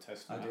well. Will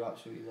attest to I that. do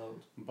absolutely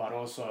loads. But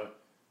also,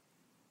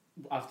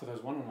 after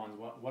those one-on-ones,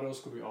 what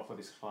else could we offer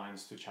these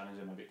clients to challenge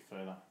them a bit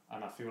further?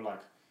 And I feel like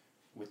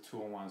with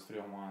 2-on-1s,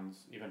 3-on-1s,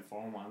 even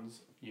 4-on-1s,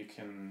 you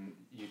can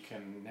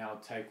now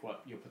take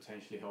what you're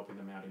potentially helping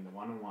them out in the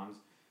 1-on-1s,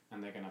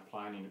 and they can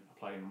apply it in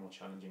a more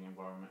challenging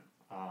environment.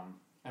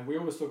 And we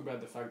always talk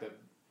about the fact that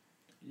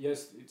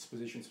yes, it's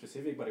position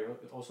specific, but it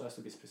also has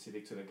to be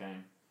specific to the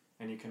game.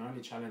 And you can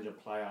only challenge a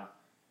player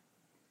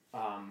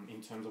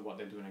in terms of what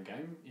they do in a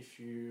game if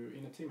you're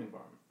in a team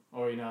environment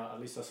or in at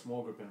least a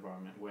small group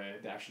environment where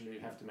they actually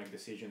have to make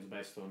decisions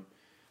based on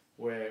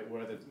where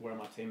are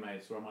my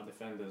teammates, where are my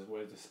defenders,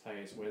 where's the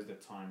space, where's the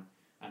time,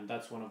 and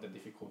that's one of the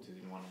difficulties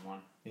in 1-on-1.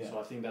 Yeah. So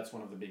I think that's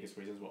one of the biggest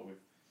reasons why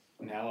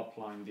we've now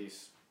applying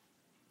these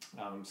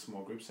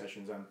small group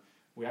sessions, and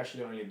we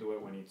actually only do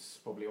it when it's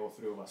probably all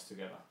three of us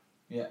together.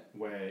 Yeah.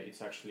 Where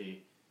it's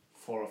actually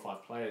 4 or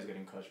 5 players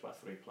getting coached by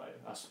 3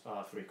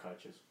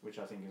 coaches, which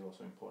I think is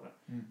also important.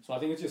 So I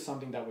think it's just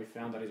something that we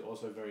found that is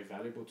also very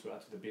valuable to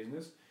add to the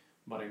business.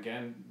 But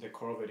again, the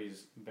core of it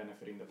is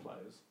benefiting the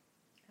players.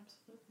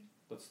 Absolutely.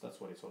 That's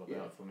what it's all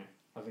about for me.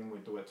 I think we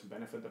do it to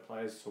benefit the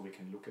players so we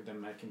can look at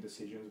them making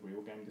decisions,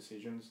 real game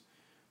decisions,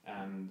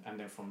 and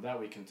then from that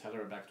we can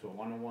tailor it back to a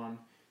 1-on-1.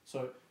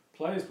 So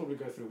players probably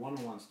go through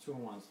 1-on-1s,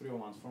 2-on-1s,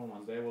 3-on-1s,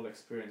 4-on-1s. They will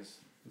experience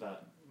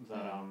that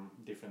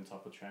different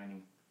type of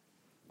training.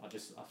 I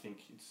think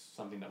it's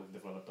something that we've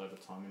developed over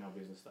time in our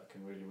business that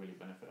can really, really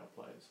benefit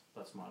our players.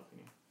 That's my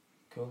opinion.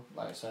 Cool.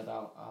 Like I said,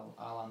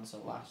 I'll answer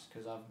last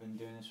because I've been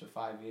doing this for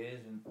 5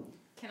 years. And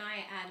can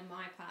I add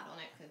my part on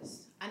it?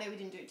 Because I know we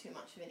didn't do too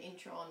much of an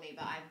intro on me,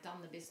 but I've done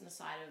the business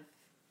side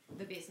of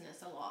the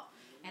business a lot,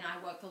 and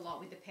I work a lot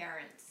with the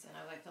parents, and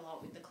I work a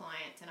lot with the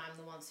clients, and I'm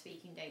the one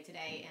speaking day to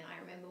day. And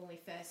I remember when we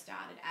first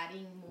started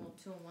adding more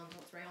 2-on-1s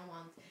or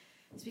 3-on-1s,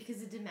 it's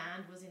because the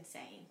demand was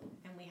insane,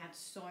 and we had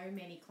so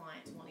many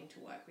clients wanting to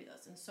work with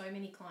us, and so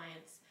many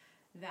clients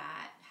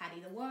that had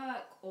either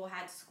work or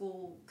had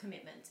school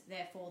commitments.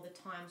 Therefore, the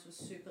times were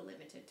super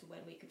limited to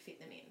when we could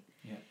fit them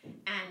in. Yeah.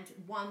 And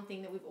one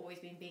thing that we've always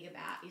been big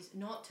about is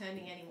not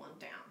turning anyone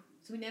down.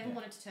 So we never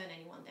wanted to turn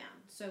anyone down.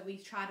 So we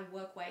try to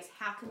work ways,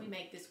 how can we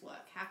make this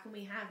work? How can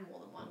we have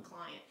more than one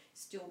client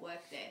still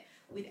work there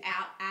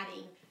without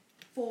adding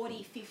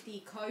 40, 50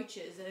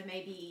 coaches that are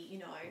maybe,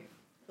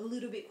 a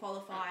little bit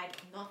qualified,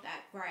 not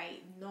that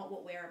great, not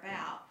what we're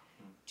about,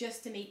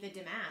 just to meet the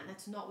demand.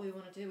 That's not what we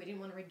want to do. We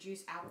didn't want to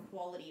reduce our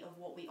quality of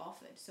what we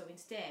offered. So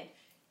instead,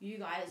 you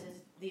guys,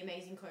 as the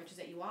amazing coaches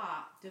that you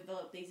are,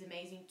 developed these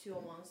amazing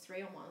 2-on-1s,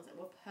 3-on-1s that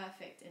were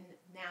perfect, and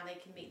now they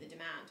can meet the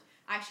demand.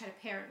 I actually had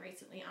a parent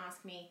recently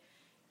ask me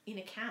in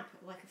a camp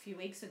like a few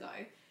weeks ago,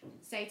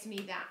 say to me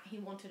that he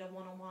wanted a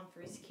 1-on-1 for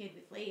his kid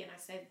with Lee, and I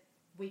said,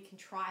 we can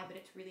try, but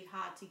it's really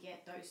hard to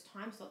get those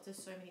time slots.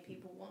 There's so many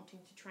people wanting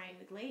to train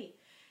with Lee.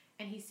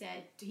 And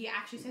he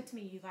actually said to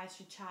me, you guys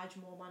should charge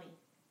more money.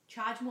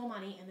 Charge more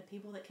money, and the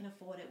people that can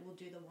afford it will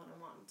do the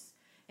 1-on-1s.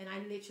 And I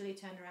literally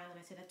turned around and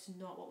I said, that's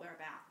not what we're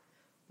about.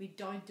 We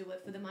don't do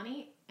it for the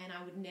money, and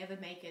I would never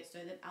make it so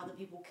that other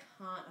people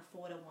can't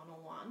afford a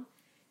 1-on-1,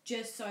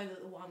 just so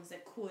that the ones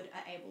that could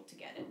are able to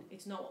get it.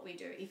 It's not what we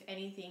do. If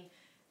anything,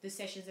 the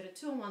sessions that are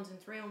 2-on-1s and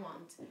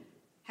 3-on-1s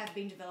have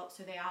been developed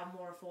so they are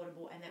more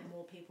affordable and that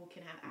more people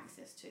can have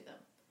access to them.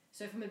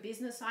 So from a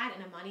business side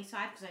and a money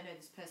side, because I know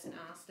this person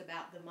asked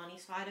about the money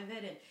side of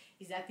it and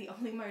is that the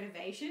only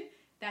motivation?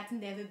 That's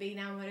never been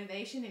our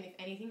motivation, and if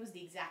anything, was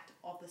the exact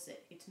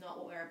opposite. It's not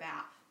what we're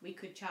about. We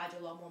could charge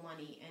a lot more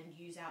money and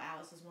use our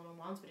hours as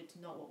 1-on-1s, but it's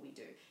not what we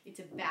do. It's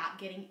about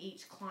getting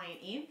each client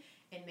in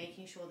and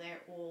making sure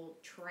they're all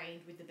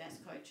trained with the best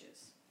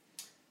coaches.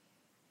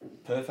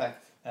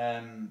 Perfect.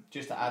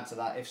 Just to add to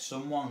that, if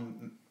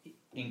someone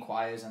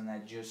inquires and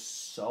they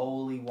just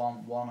solely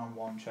want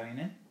 1-on-1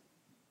 training,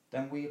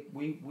 then we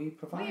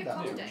provide We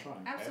that. accommodate.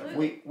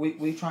 Absolutely.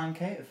 We try and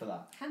cater for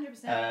that.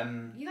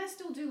 100%. You guys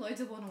still do loads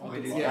of 1-on-1s.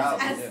 We do. Yeah.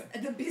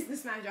 As the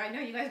business manager, I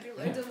know you guys do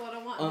loads of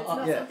 1-on-1s. It's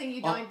not something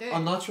you don't do.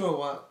 I'm not sure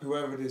what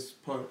whoever this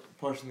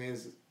person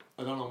is.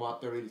 I don't know what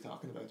they're really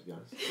talking about, to be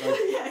honest.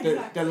 Yeah,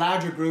 exactly. The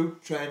larger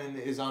group training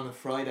is on a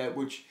Friday,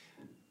 which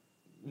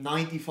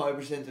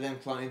 95% of them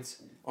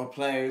clients or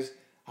players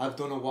have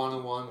done a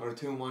 1-on-1 or a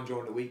 2-on-1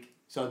 during the week.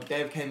 So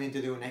they've came in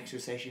to do an extra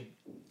session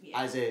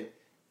as an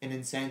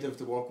incentive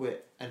to work with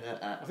and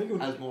I think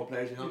as more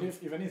players,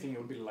 If anything, it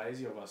would be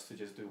lazy of us to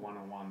just do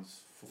 1-on-1s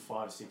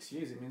for 5-6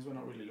 years. It means we're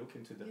not really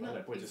looking to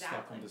develop. We're just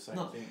stuck on the same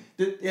thing.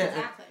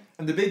 Exactly.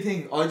 And the big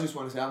thing I just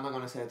want to say, I'm not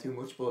going to say too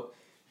much, but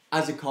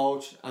as a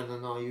coach, and I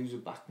know you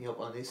would back me up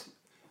on this,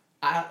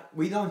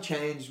 we don't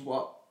change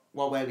what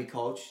way we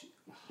coach,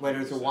 whether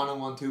it's a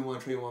 1-on-1,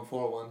 2-on-1, 3-on-1,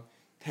 4-on-1,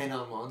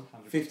 10-on-1,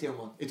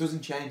 50-on-1. It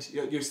doesn't change.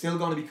 You're still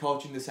going to be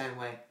coaching the same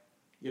way.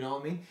 You know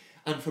what I mean?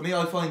 And for me,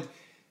 I find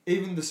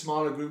even the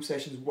smaller group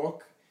sessions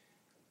work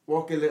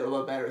a little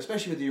bit better,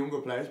 especially with the younger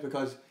players,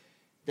 because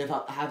they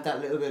have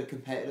that little bit of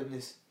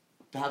competitiveness.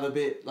 To have a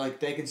bit, like,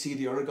 they can see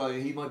the other guy,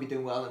 he might be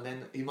doing well, and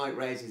then he might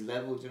raise his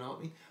levels, you know what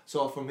I mean?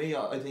 So for me,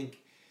 I think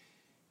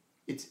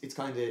it's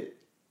kind of,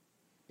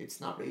 it's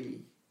not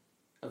really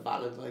a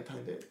valid, like,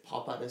 kind of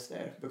pop at us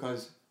there,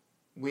 because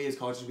we as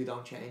coaches, we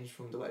don't change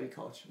from the way we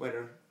coach,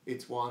 whether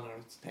it's 1 or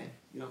it's 10,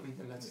 you know what I mean?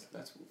 And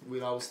that's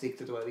we'll always stick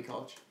to the way we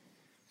coach.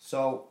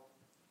 So,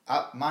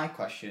 my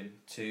question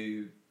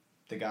to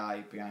the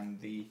guy behind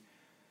the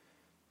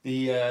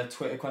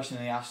Twitter question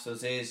that he asked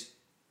us is,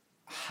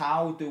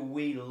 how do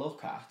we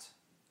look at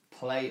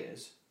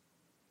players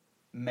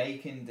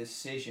making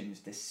decision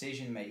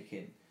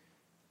making?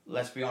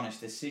 Let's be honest,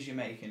 decision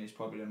making is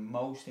probably the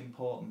most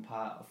important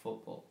part of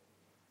football.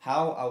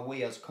 How are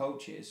we as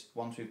coaches,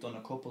 once we've done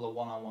a couple of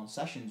one-on-one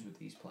sessions with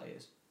these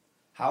players,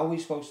 how are we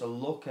supposed to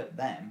look at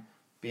them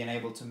being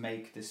able to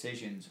make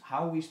decisions?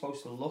 How are we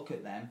supposed to look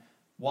at them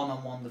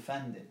one-on-one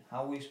defending?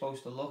 How are we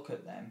supposed to look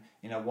at them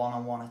in a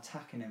one-on-one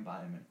attacking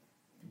environment?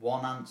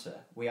 One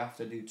answer, we have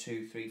to do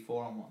 2, 3,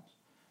 4-on-ones.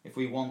 If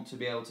we want to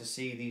be able to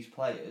see these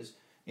players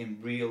in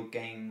real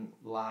game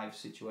live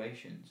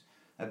situations,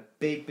 a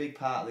big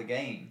part of the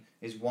game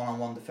is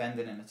one-on-one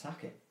defending and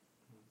attacking.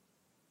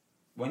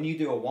 When you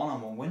do a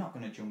one-on-one, we're not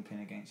going to jump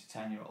in against a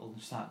 10-year-old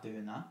and start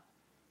doing that.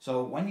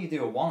 So when you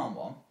do a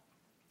one-on-one,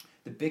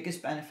 the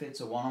biggest benefit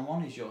to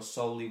one-on-one is you're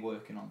solely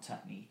working on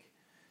technique.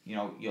 You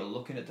know, you're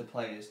looking at the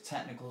players'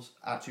 technical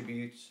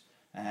attributes,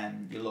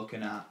 and you're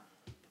looking at,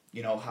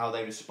 you know, how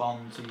they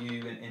respond to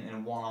you in a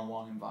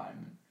one-on-one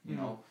environment, you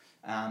know.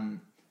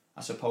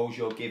 I suppose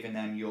you're giving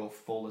them your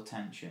full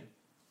attention.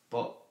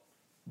 But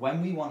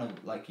when we want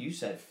to, like you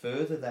said,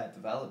 further their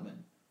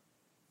development,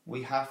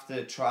 we have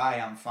to try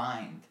and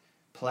find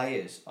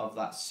players of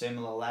that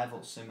similar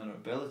level, similar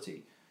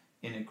ability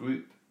in a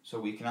group, so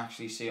we can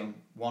actually see them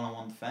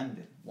one-on-one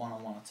defending,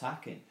 one-on-one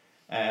attacking.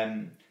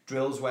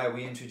 Drills where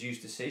we introduce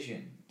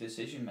decision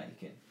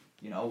making,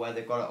 you know, where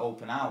they've got to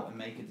open out and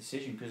make a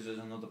decision because there's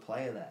another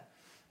player there.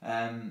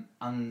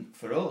 And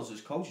for us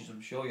as coaches,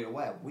 I'm sure you're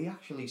aware, we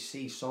actually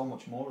see so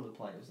much more of the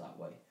players that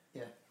way.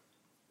 Yeah.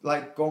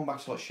 Like, going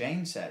back to what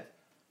Shane said,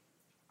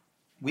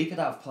 we could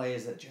have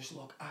players that just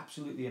look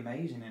absolutely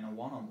amazing in a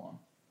one-on-one,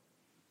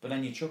 but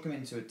then you chuck them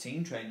into a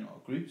team training or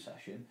a group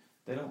session,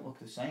 they don't look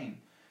the same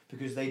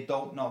because they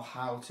don't know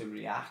how to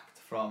react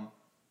from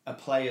a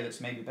player that's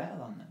maybe better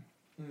than them.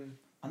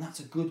 And that's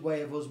a good way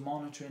of us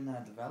monitoring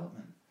their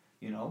development,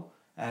 you know.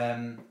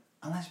 And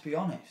let's be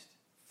honest,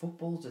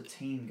 football's a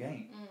team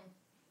game.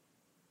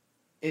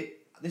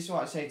 This is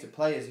what I say to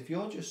players: if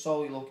you're just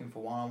solely looking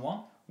for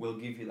one-on-one, we'll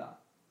give you that.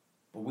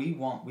 But we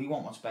want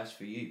what's best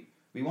for you.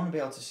 We want to be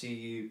able to see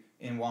you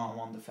in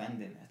one-on-one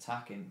defending,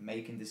 attacking,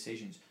 making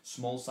decisions,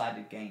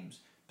 small-sided games,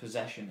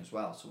 possession as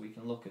well, so we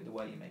can look at the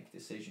way you make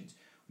decisions.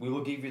 We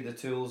will give you the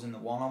tools in the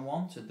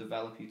one-on-one to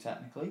develop you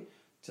technically,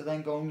 to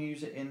then go and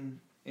use it in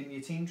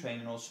your team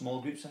training or small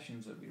group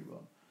sessions that we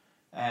run.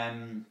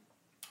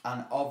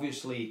 And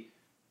obviously,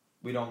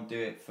 we don't do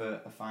it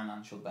for a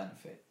financial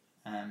benefit.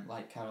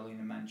 Like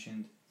Carolina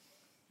mentioned,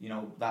 you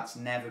know, that's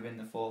never been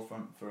the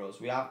forefront for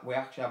us. We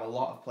actually have a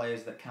lot of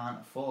players that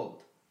can't afford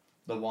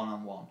the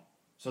one-on-one.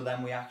 So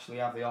then we actually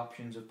have the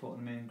options of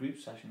putting them in group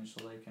sessions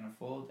so they can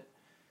afford it.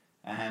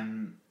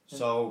 And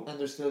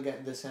they're still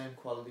getting the same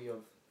quality of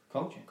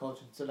coaching.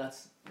 So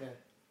that's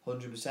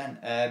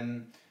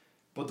 100%.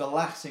 But the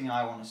last thing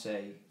I want to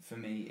say for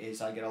me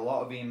is I get a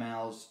lot of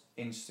emails,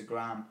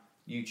 Instagram,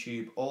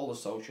 YouTube, all the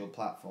social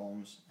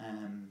platforms.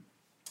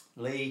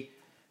 Lee,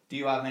 do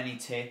you have any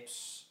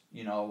tips,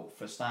 you know,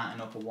 for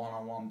starting up a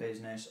one-on-one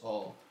business,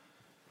 or,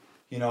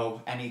 you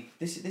know,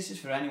 this is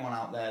for anyone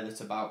out there that's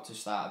about to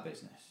start a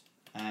business.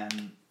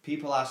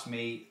 People ask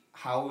me,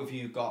 how have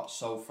you got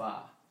so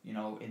far, you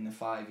know, in the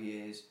 5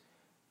 years?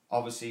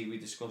 Obviously, we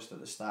discussed at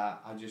the start,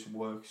 I just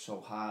worked so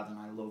hard and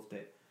I loved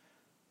it.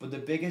 But the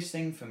biggest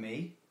thing for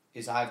me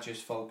is I've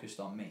just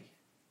focused on me.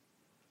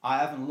 I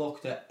haven't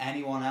looked at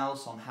anyone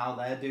else on how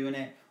they're doing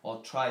it,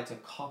 or tried to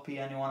copy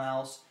anyone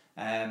else,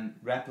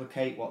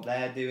 replicate what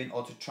they're doing,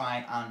 or to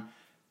try and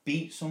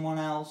beat someone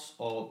else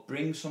or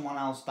bring someone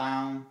else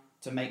down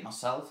to make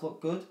myself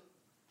look good.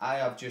 I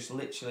have just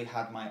literally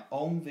had my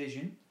own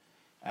vision,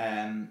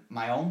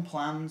 my own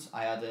plans.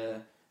 I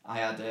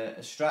had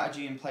a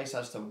strategy in place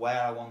as to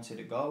where I wanted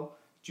to go.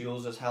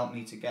 Jules has helped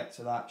me to get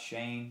to that.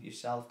 Shane,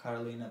 yourself,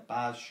 Carolina,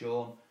 Baz,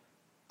 Sean.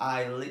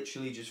 I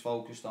literally just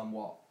focused on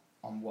what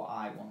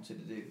I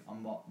wanted to do,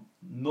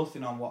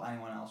 nothing on what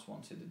anyone else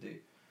wanted to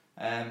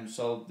do.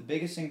 So the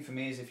biggest thing for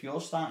me is, if you're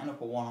starting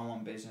up a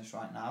one-on-one business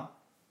right now,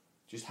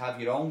 just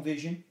have your own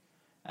vision,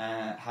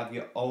 have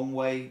your own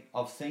way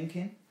of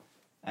thinking.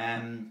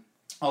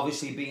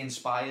 Obviously be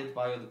inspired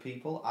by other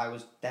people. I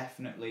was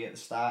definitely at the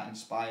start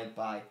inspired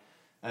by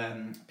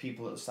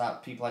people at the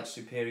start, people like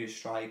Superior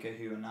Striker,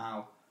 who are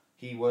now,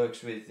 he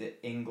works with the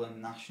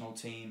England national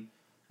team.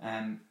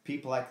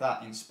 People like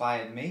that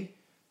inspired me,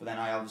 but then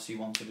I obviously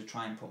wanted to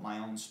try and put my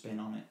own spin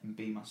on it and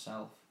be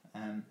myself.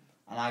 And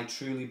I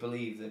truly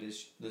believe that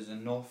there's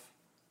enough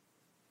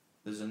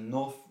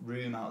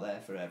room out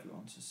there for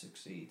everyone to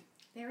succeed.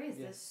 There is.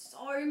 Yeah. There's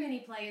so many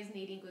players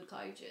needing good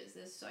coaches.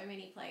 There's so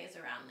many players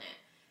around there.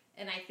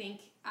 And I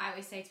think I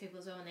always say to people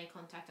as well when they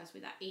contact us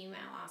with that email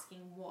asking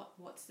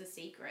what's the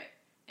secret,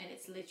 and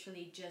it's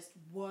literally just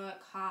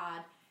work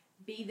hard,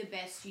 be the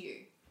best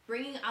you.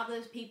 Bringing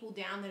other people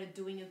down that are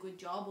doing a good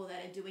job or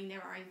that are doing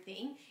their own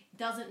thing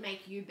doesn't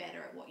make you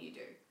better at what you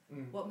do.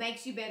 What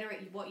makes you better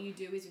at what you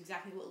do is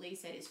exactly what Lee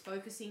said, is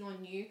focusing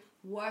on you,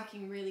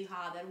 working really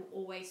hard. That will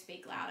always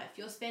speak louder. If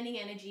you're spending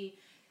energy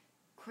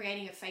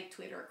creating a fake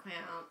Twitter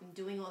account and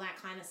doing all that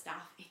kind of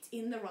stuff, it's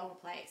in the wrong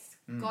place.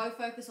 Go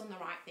focus on the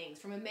right things.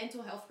 From a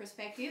mental health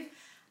perspective,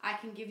 I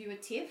can give you a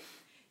tip.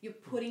 You're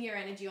putting your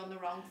energy on the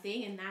wrong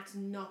thing, and that's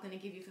not going to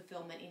give you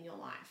fulfillment in your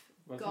life.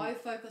 But Go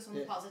focus on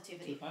the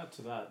positivity. To add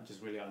to that,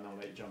 just really, I know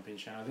that you jump in,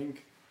 Shane. I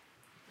think,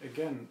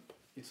 again,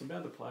 it's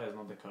about the players,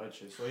 not the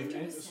coaches. So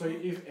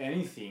if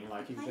anything,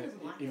 like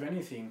if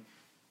anything,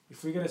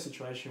 if we get a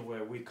situation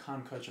where we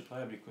can't coach a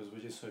player because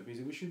we're just so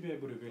busy, we should be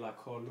able to be like,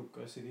 oh, look,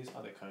 go see this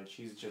other coach.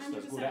 He's just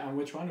as good. And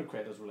we're trying to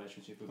create those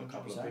relationships with a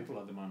couple of people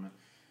at the moment.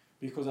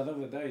 Because at the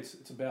end of the day,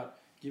 it's about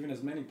giving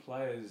as many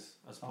players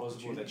as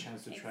possible the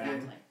chance to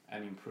train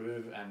and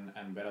improve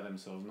and better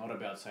themselves. Not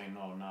about saying,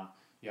 no,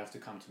 you have to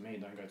come to me,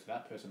 don't go to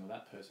that person or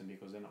that person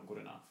because they're not good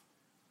enough.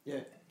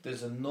 Yeah.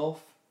 There's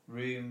enough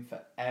room for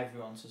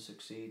everyone to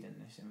succeed in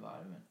this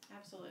environment.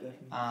 Absolutely.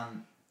 Definitely.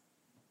 And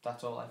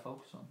that's all I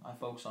focus on. I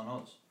focus on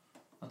us.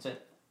 That's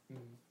it.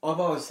 I've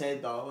always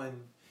said though,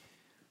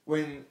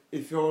 when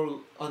if you're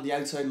on the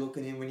outside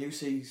looking in, when you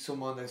see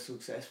someone that's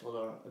successful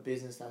or a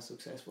business that's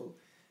successful,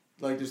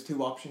 like there's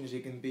two options. You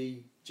can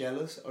be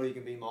jealous or you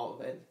can be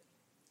motivated.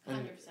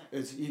 100%.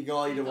 It's you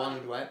go either one or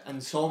the way.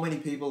 And so many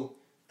people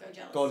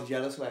go the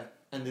jealous way,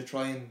 and they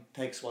try and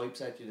take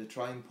swipes at you. They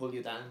try and pull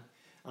you down.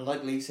 And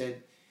like Lee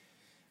said,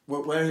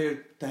 we're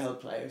here to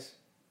help players.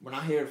 We're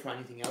not here for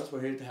anything else.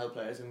 We're here to help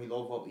players, and we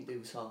love what we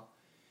do. So,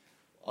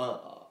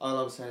 all I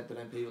always say to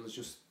them people is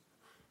just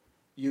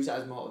use it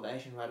as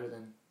motivation rather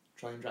than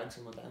try and drag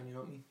someone down. You know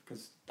what I mean?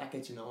 Because that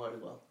gets you nowhere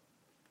as well.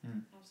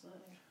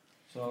 Absolutely.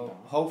 So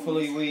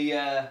hopefully we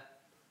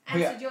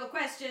answered your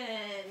question.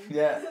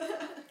 Yeah.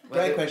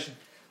 Great question.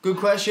 Good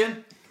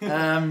question.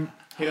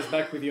 Hit us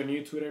back with your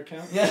new Twitter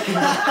account. Yeah.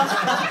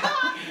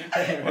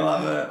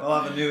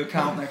 we'll have a new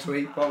account next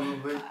week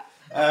probably.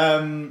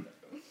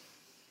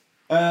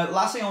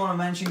 Last thing I want to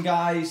mention,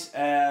 guys,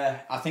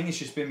 I think it's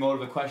just been more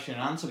of a question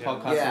and answer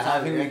podcast. Yeah,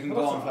 I think we can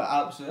go on for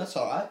absolutely. That's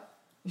all right.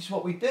 This is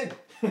what we do.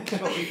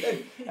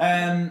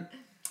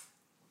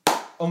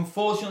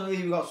 Unfortunately,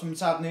 we've got some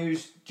sad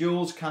news.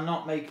 Jules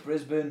cannot make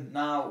Brisbane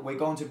now. We're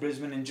going to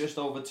Brisbane in just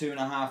over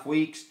 2.5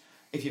 weeks.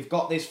 If you've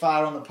got this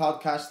far on the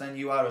podcast, then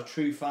you are a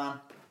true fan.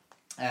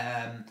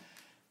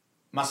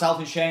 Myself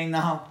and Shane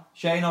now.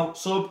 Shane out,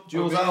 sub,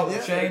 Jules out,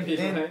 Shane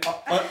in.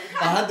 I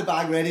had the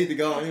bag ready to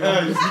go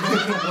anyway.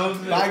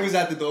 Bag was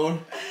at the door.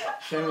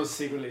 Shane was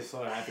secretly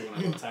so happy when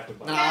I got tackled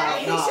by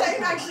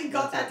Shane actually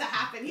got that to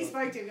happen. He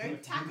spoke to him, go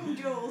tackle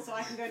Jules so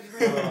I can go to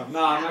Brisbane.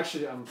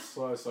 I'm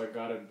so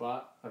gutted,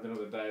 but at the end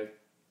of the day,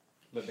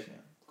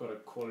 got a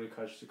quality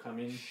coach to come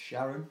in.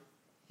 Sharon.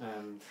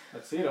 And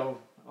that's it.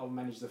 I'll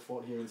manage the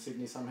fort here in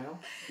Sydney somehow.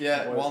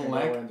 Yeah, one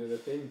leg. And do the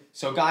thing.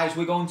 So guys,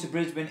 we're going to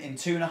Brisbane in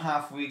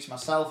 2.5 weeks.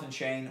 Myself and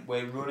Shane,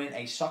 we're running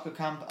a soccer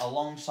camp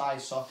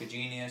alongside Soccer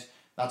Genius.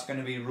 That's going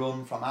to be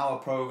run from our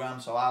program,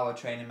 so our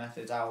training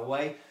methods, our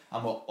way,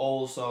 and we're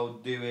also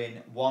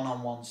doing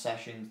one-on-one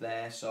sessions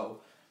there. So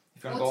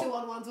if you're or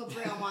 2-on-1s or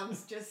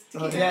 3-on-1s, just to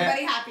keep Yeah.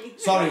 everybody happy.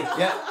 Sorry,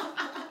 yeah.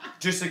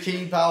 Just to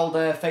keep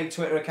our fake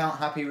Twitter account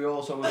happy, we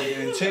also will be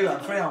doing 2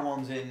 and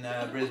 3-on-1s in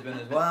Brisbane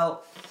as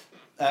well.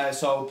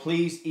 So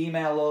please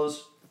email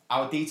us.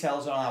 Our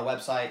details are on our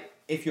website.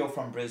 If you're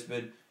from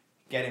Brisbane,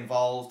 get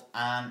involved.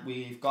 And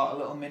we've got a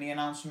little mini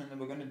announcement that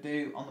we're going to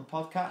do on the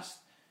podcast,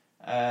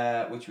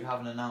 which we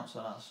haven't announced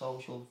on our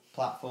social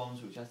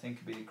platforms, which I think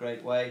would be a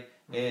great way,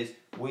 is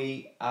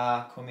we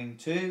are coming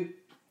to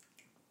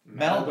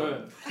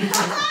Melbourne.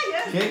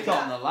 Kick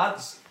on the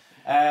lads.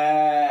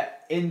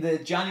 In the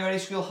January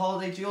school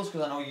holiday, Jules,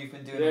 because I know you've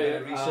been doing a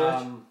bit of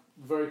research.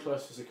 Very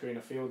close to securing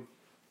a field.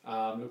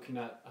 Looking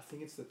at, I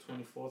think it's the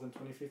 24th and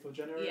 25th of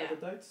January are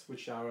the dates,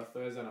 which are a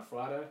Thursday and a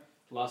Friday.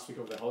 Last week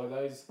of the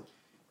holidays.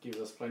 Gives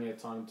us plenty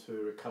of time to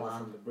recover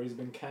from the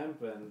Brisbane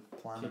camp and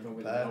keep on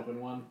with the Melbourne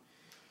one.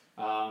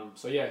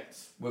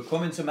 We're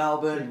coming to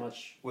Melbourne.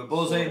 We're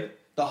buzzing. Sorted.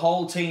 The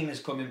whole team is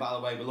coming, by the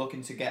way. We're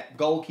looking to get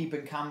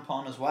goalkeeping camp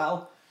on as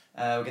well.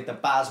 We'll get the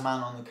Baz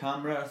man on the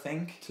camera, I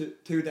think.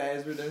 2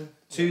 days we're doing.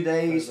 2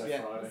 days. Thursday,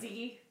 Friday.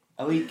 Ziggy.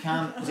 Elite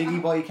camp. Ziggy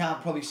boy, you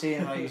can't probably see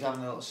him, right? He's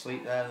having a little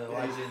sleep there. The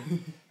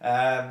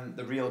legend.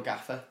 The real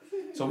gaffer.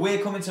 So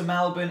we're coming to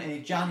Melbourne in the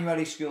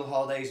January school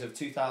holidays of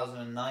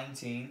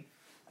 2019,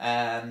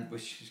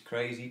 which is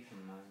crazy.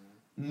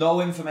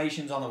 No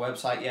information's on the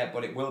website yet,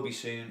 but it will be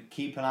soon.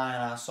 Keep an eye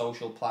on our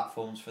social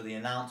platforms for the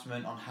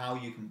announcement on how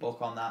you can book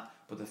on that.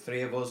 But the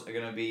 3 of us are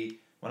going to be,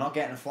 we're not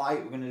getting a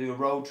flight, we're going to do a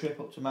road trip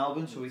up to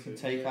Melbourne so we can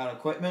take our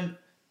equipment.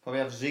 Probably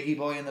have Ziggy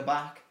boy in the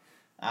back.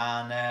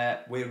 And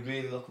we're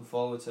really looking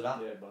forward to that.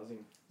 Yeah,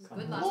 buzzing. It was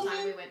good last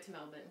time we went to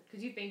Melbourne,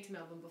 because you've been to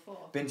Melbourne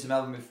before. Been to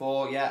Melbourne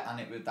before, yeah,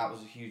 and that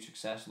was a huge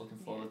success. Looking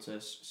forward to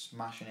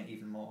smashing it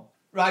even more.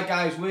 Right,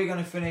 guys, we're going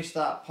to finish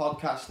that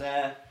podcast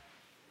there.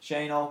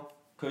 Shano,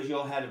 because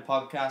you're head of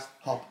podcast,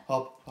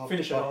 hop.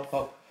 Finish it off.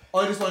 Hop.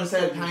 I just want to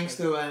say thanks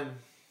to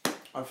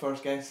our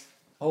first guest,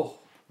 Oh,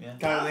 yeah.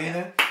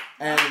 Carolina.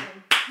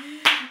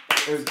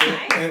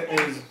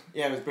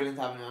 It was brilliant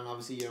having you on.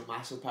 Obviously, you're a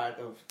massive part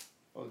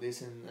of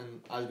this,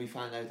 and as we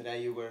found out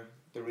today, you were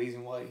the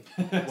reason why.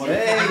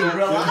 Hey,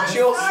 relax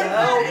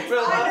yourself.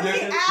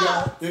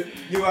 Relax.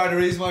 You are the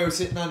reason why we're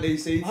sitting on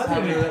these seats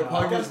having a little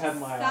I always podcast. had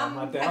my Some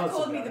my have doubts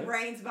called me about the it.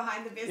 brains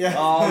behind the business. Yeah.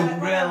 Oh,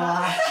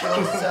 relax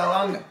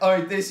yourself.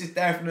 Oh, this is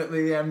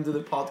definitely the end of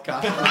the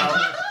podcast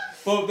now.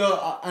 But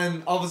no,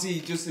 and obviously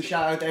just a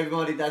shout out to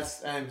everybody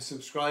that's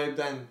subscribed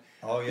and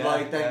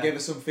give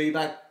us some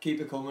feedback.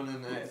 Keep it coming,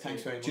 and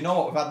thanks very much. Do you know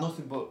what? We've had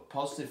nothing but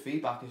positive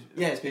feedback.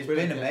 It's been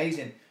brilliant,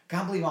 amazing.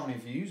 Can't believe how many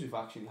views we've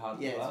actually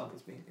had as well.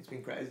 It's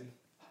been crazy.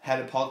 Head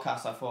of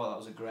podcast, I thought that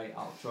was a great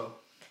outro.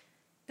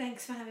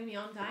 Thanks for having me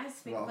on, guys.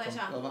 It's been a Welcome.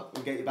 pleasure.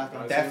 We'll get you back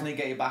on. Definitely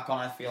get you back on.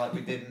 I feel like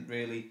we didn't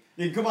really.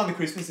 You can come on the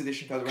Christmas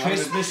edition because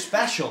Christmas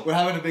special. we're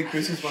having a big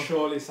Christmas one.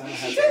 Surely Santa We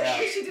has should, it out.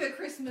 we should do a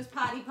Christmas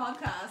party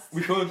podcast.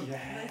 We could.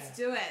 Let's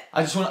do it.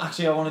 I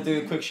want to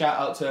do a quick shout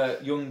out to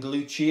young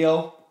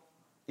Lucio.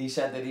 He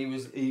said that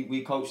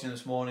we coached him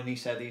this morning. He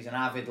said he's an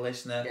avid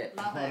listener. Yeah.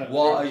 Love it.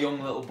 What a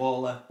young little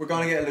baller. We're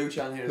gonna get a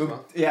Luch on here as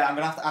well. Yeah, I'm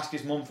gonna have to ask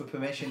his mum for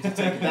permission to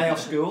take a day off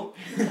school.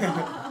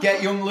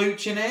 Get young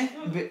Luch in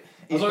here.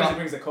 As long as he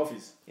brings the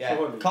coffees. Yeah,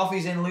 Surely.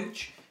 coffee's in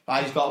Luch.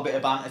 He's got a bit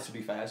of banter, to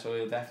be fair, so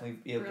he'll bring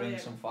Brilliant.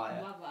 some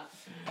fire. Love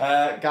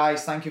that.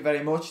 Guys, thank you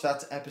very much.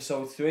 That's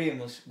episode 3, and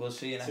we'll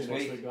see you See next you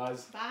next week. week,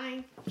 guys.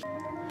 Bye.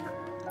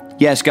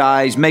 Yes,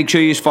 guys, make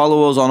sure you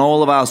follow us on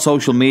all of our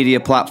social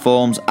media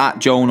platforms at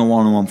Jonah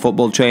 101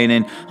 Football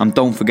Training, and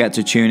don't forget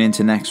to tune in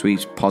to next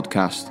week's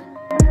podcast.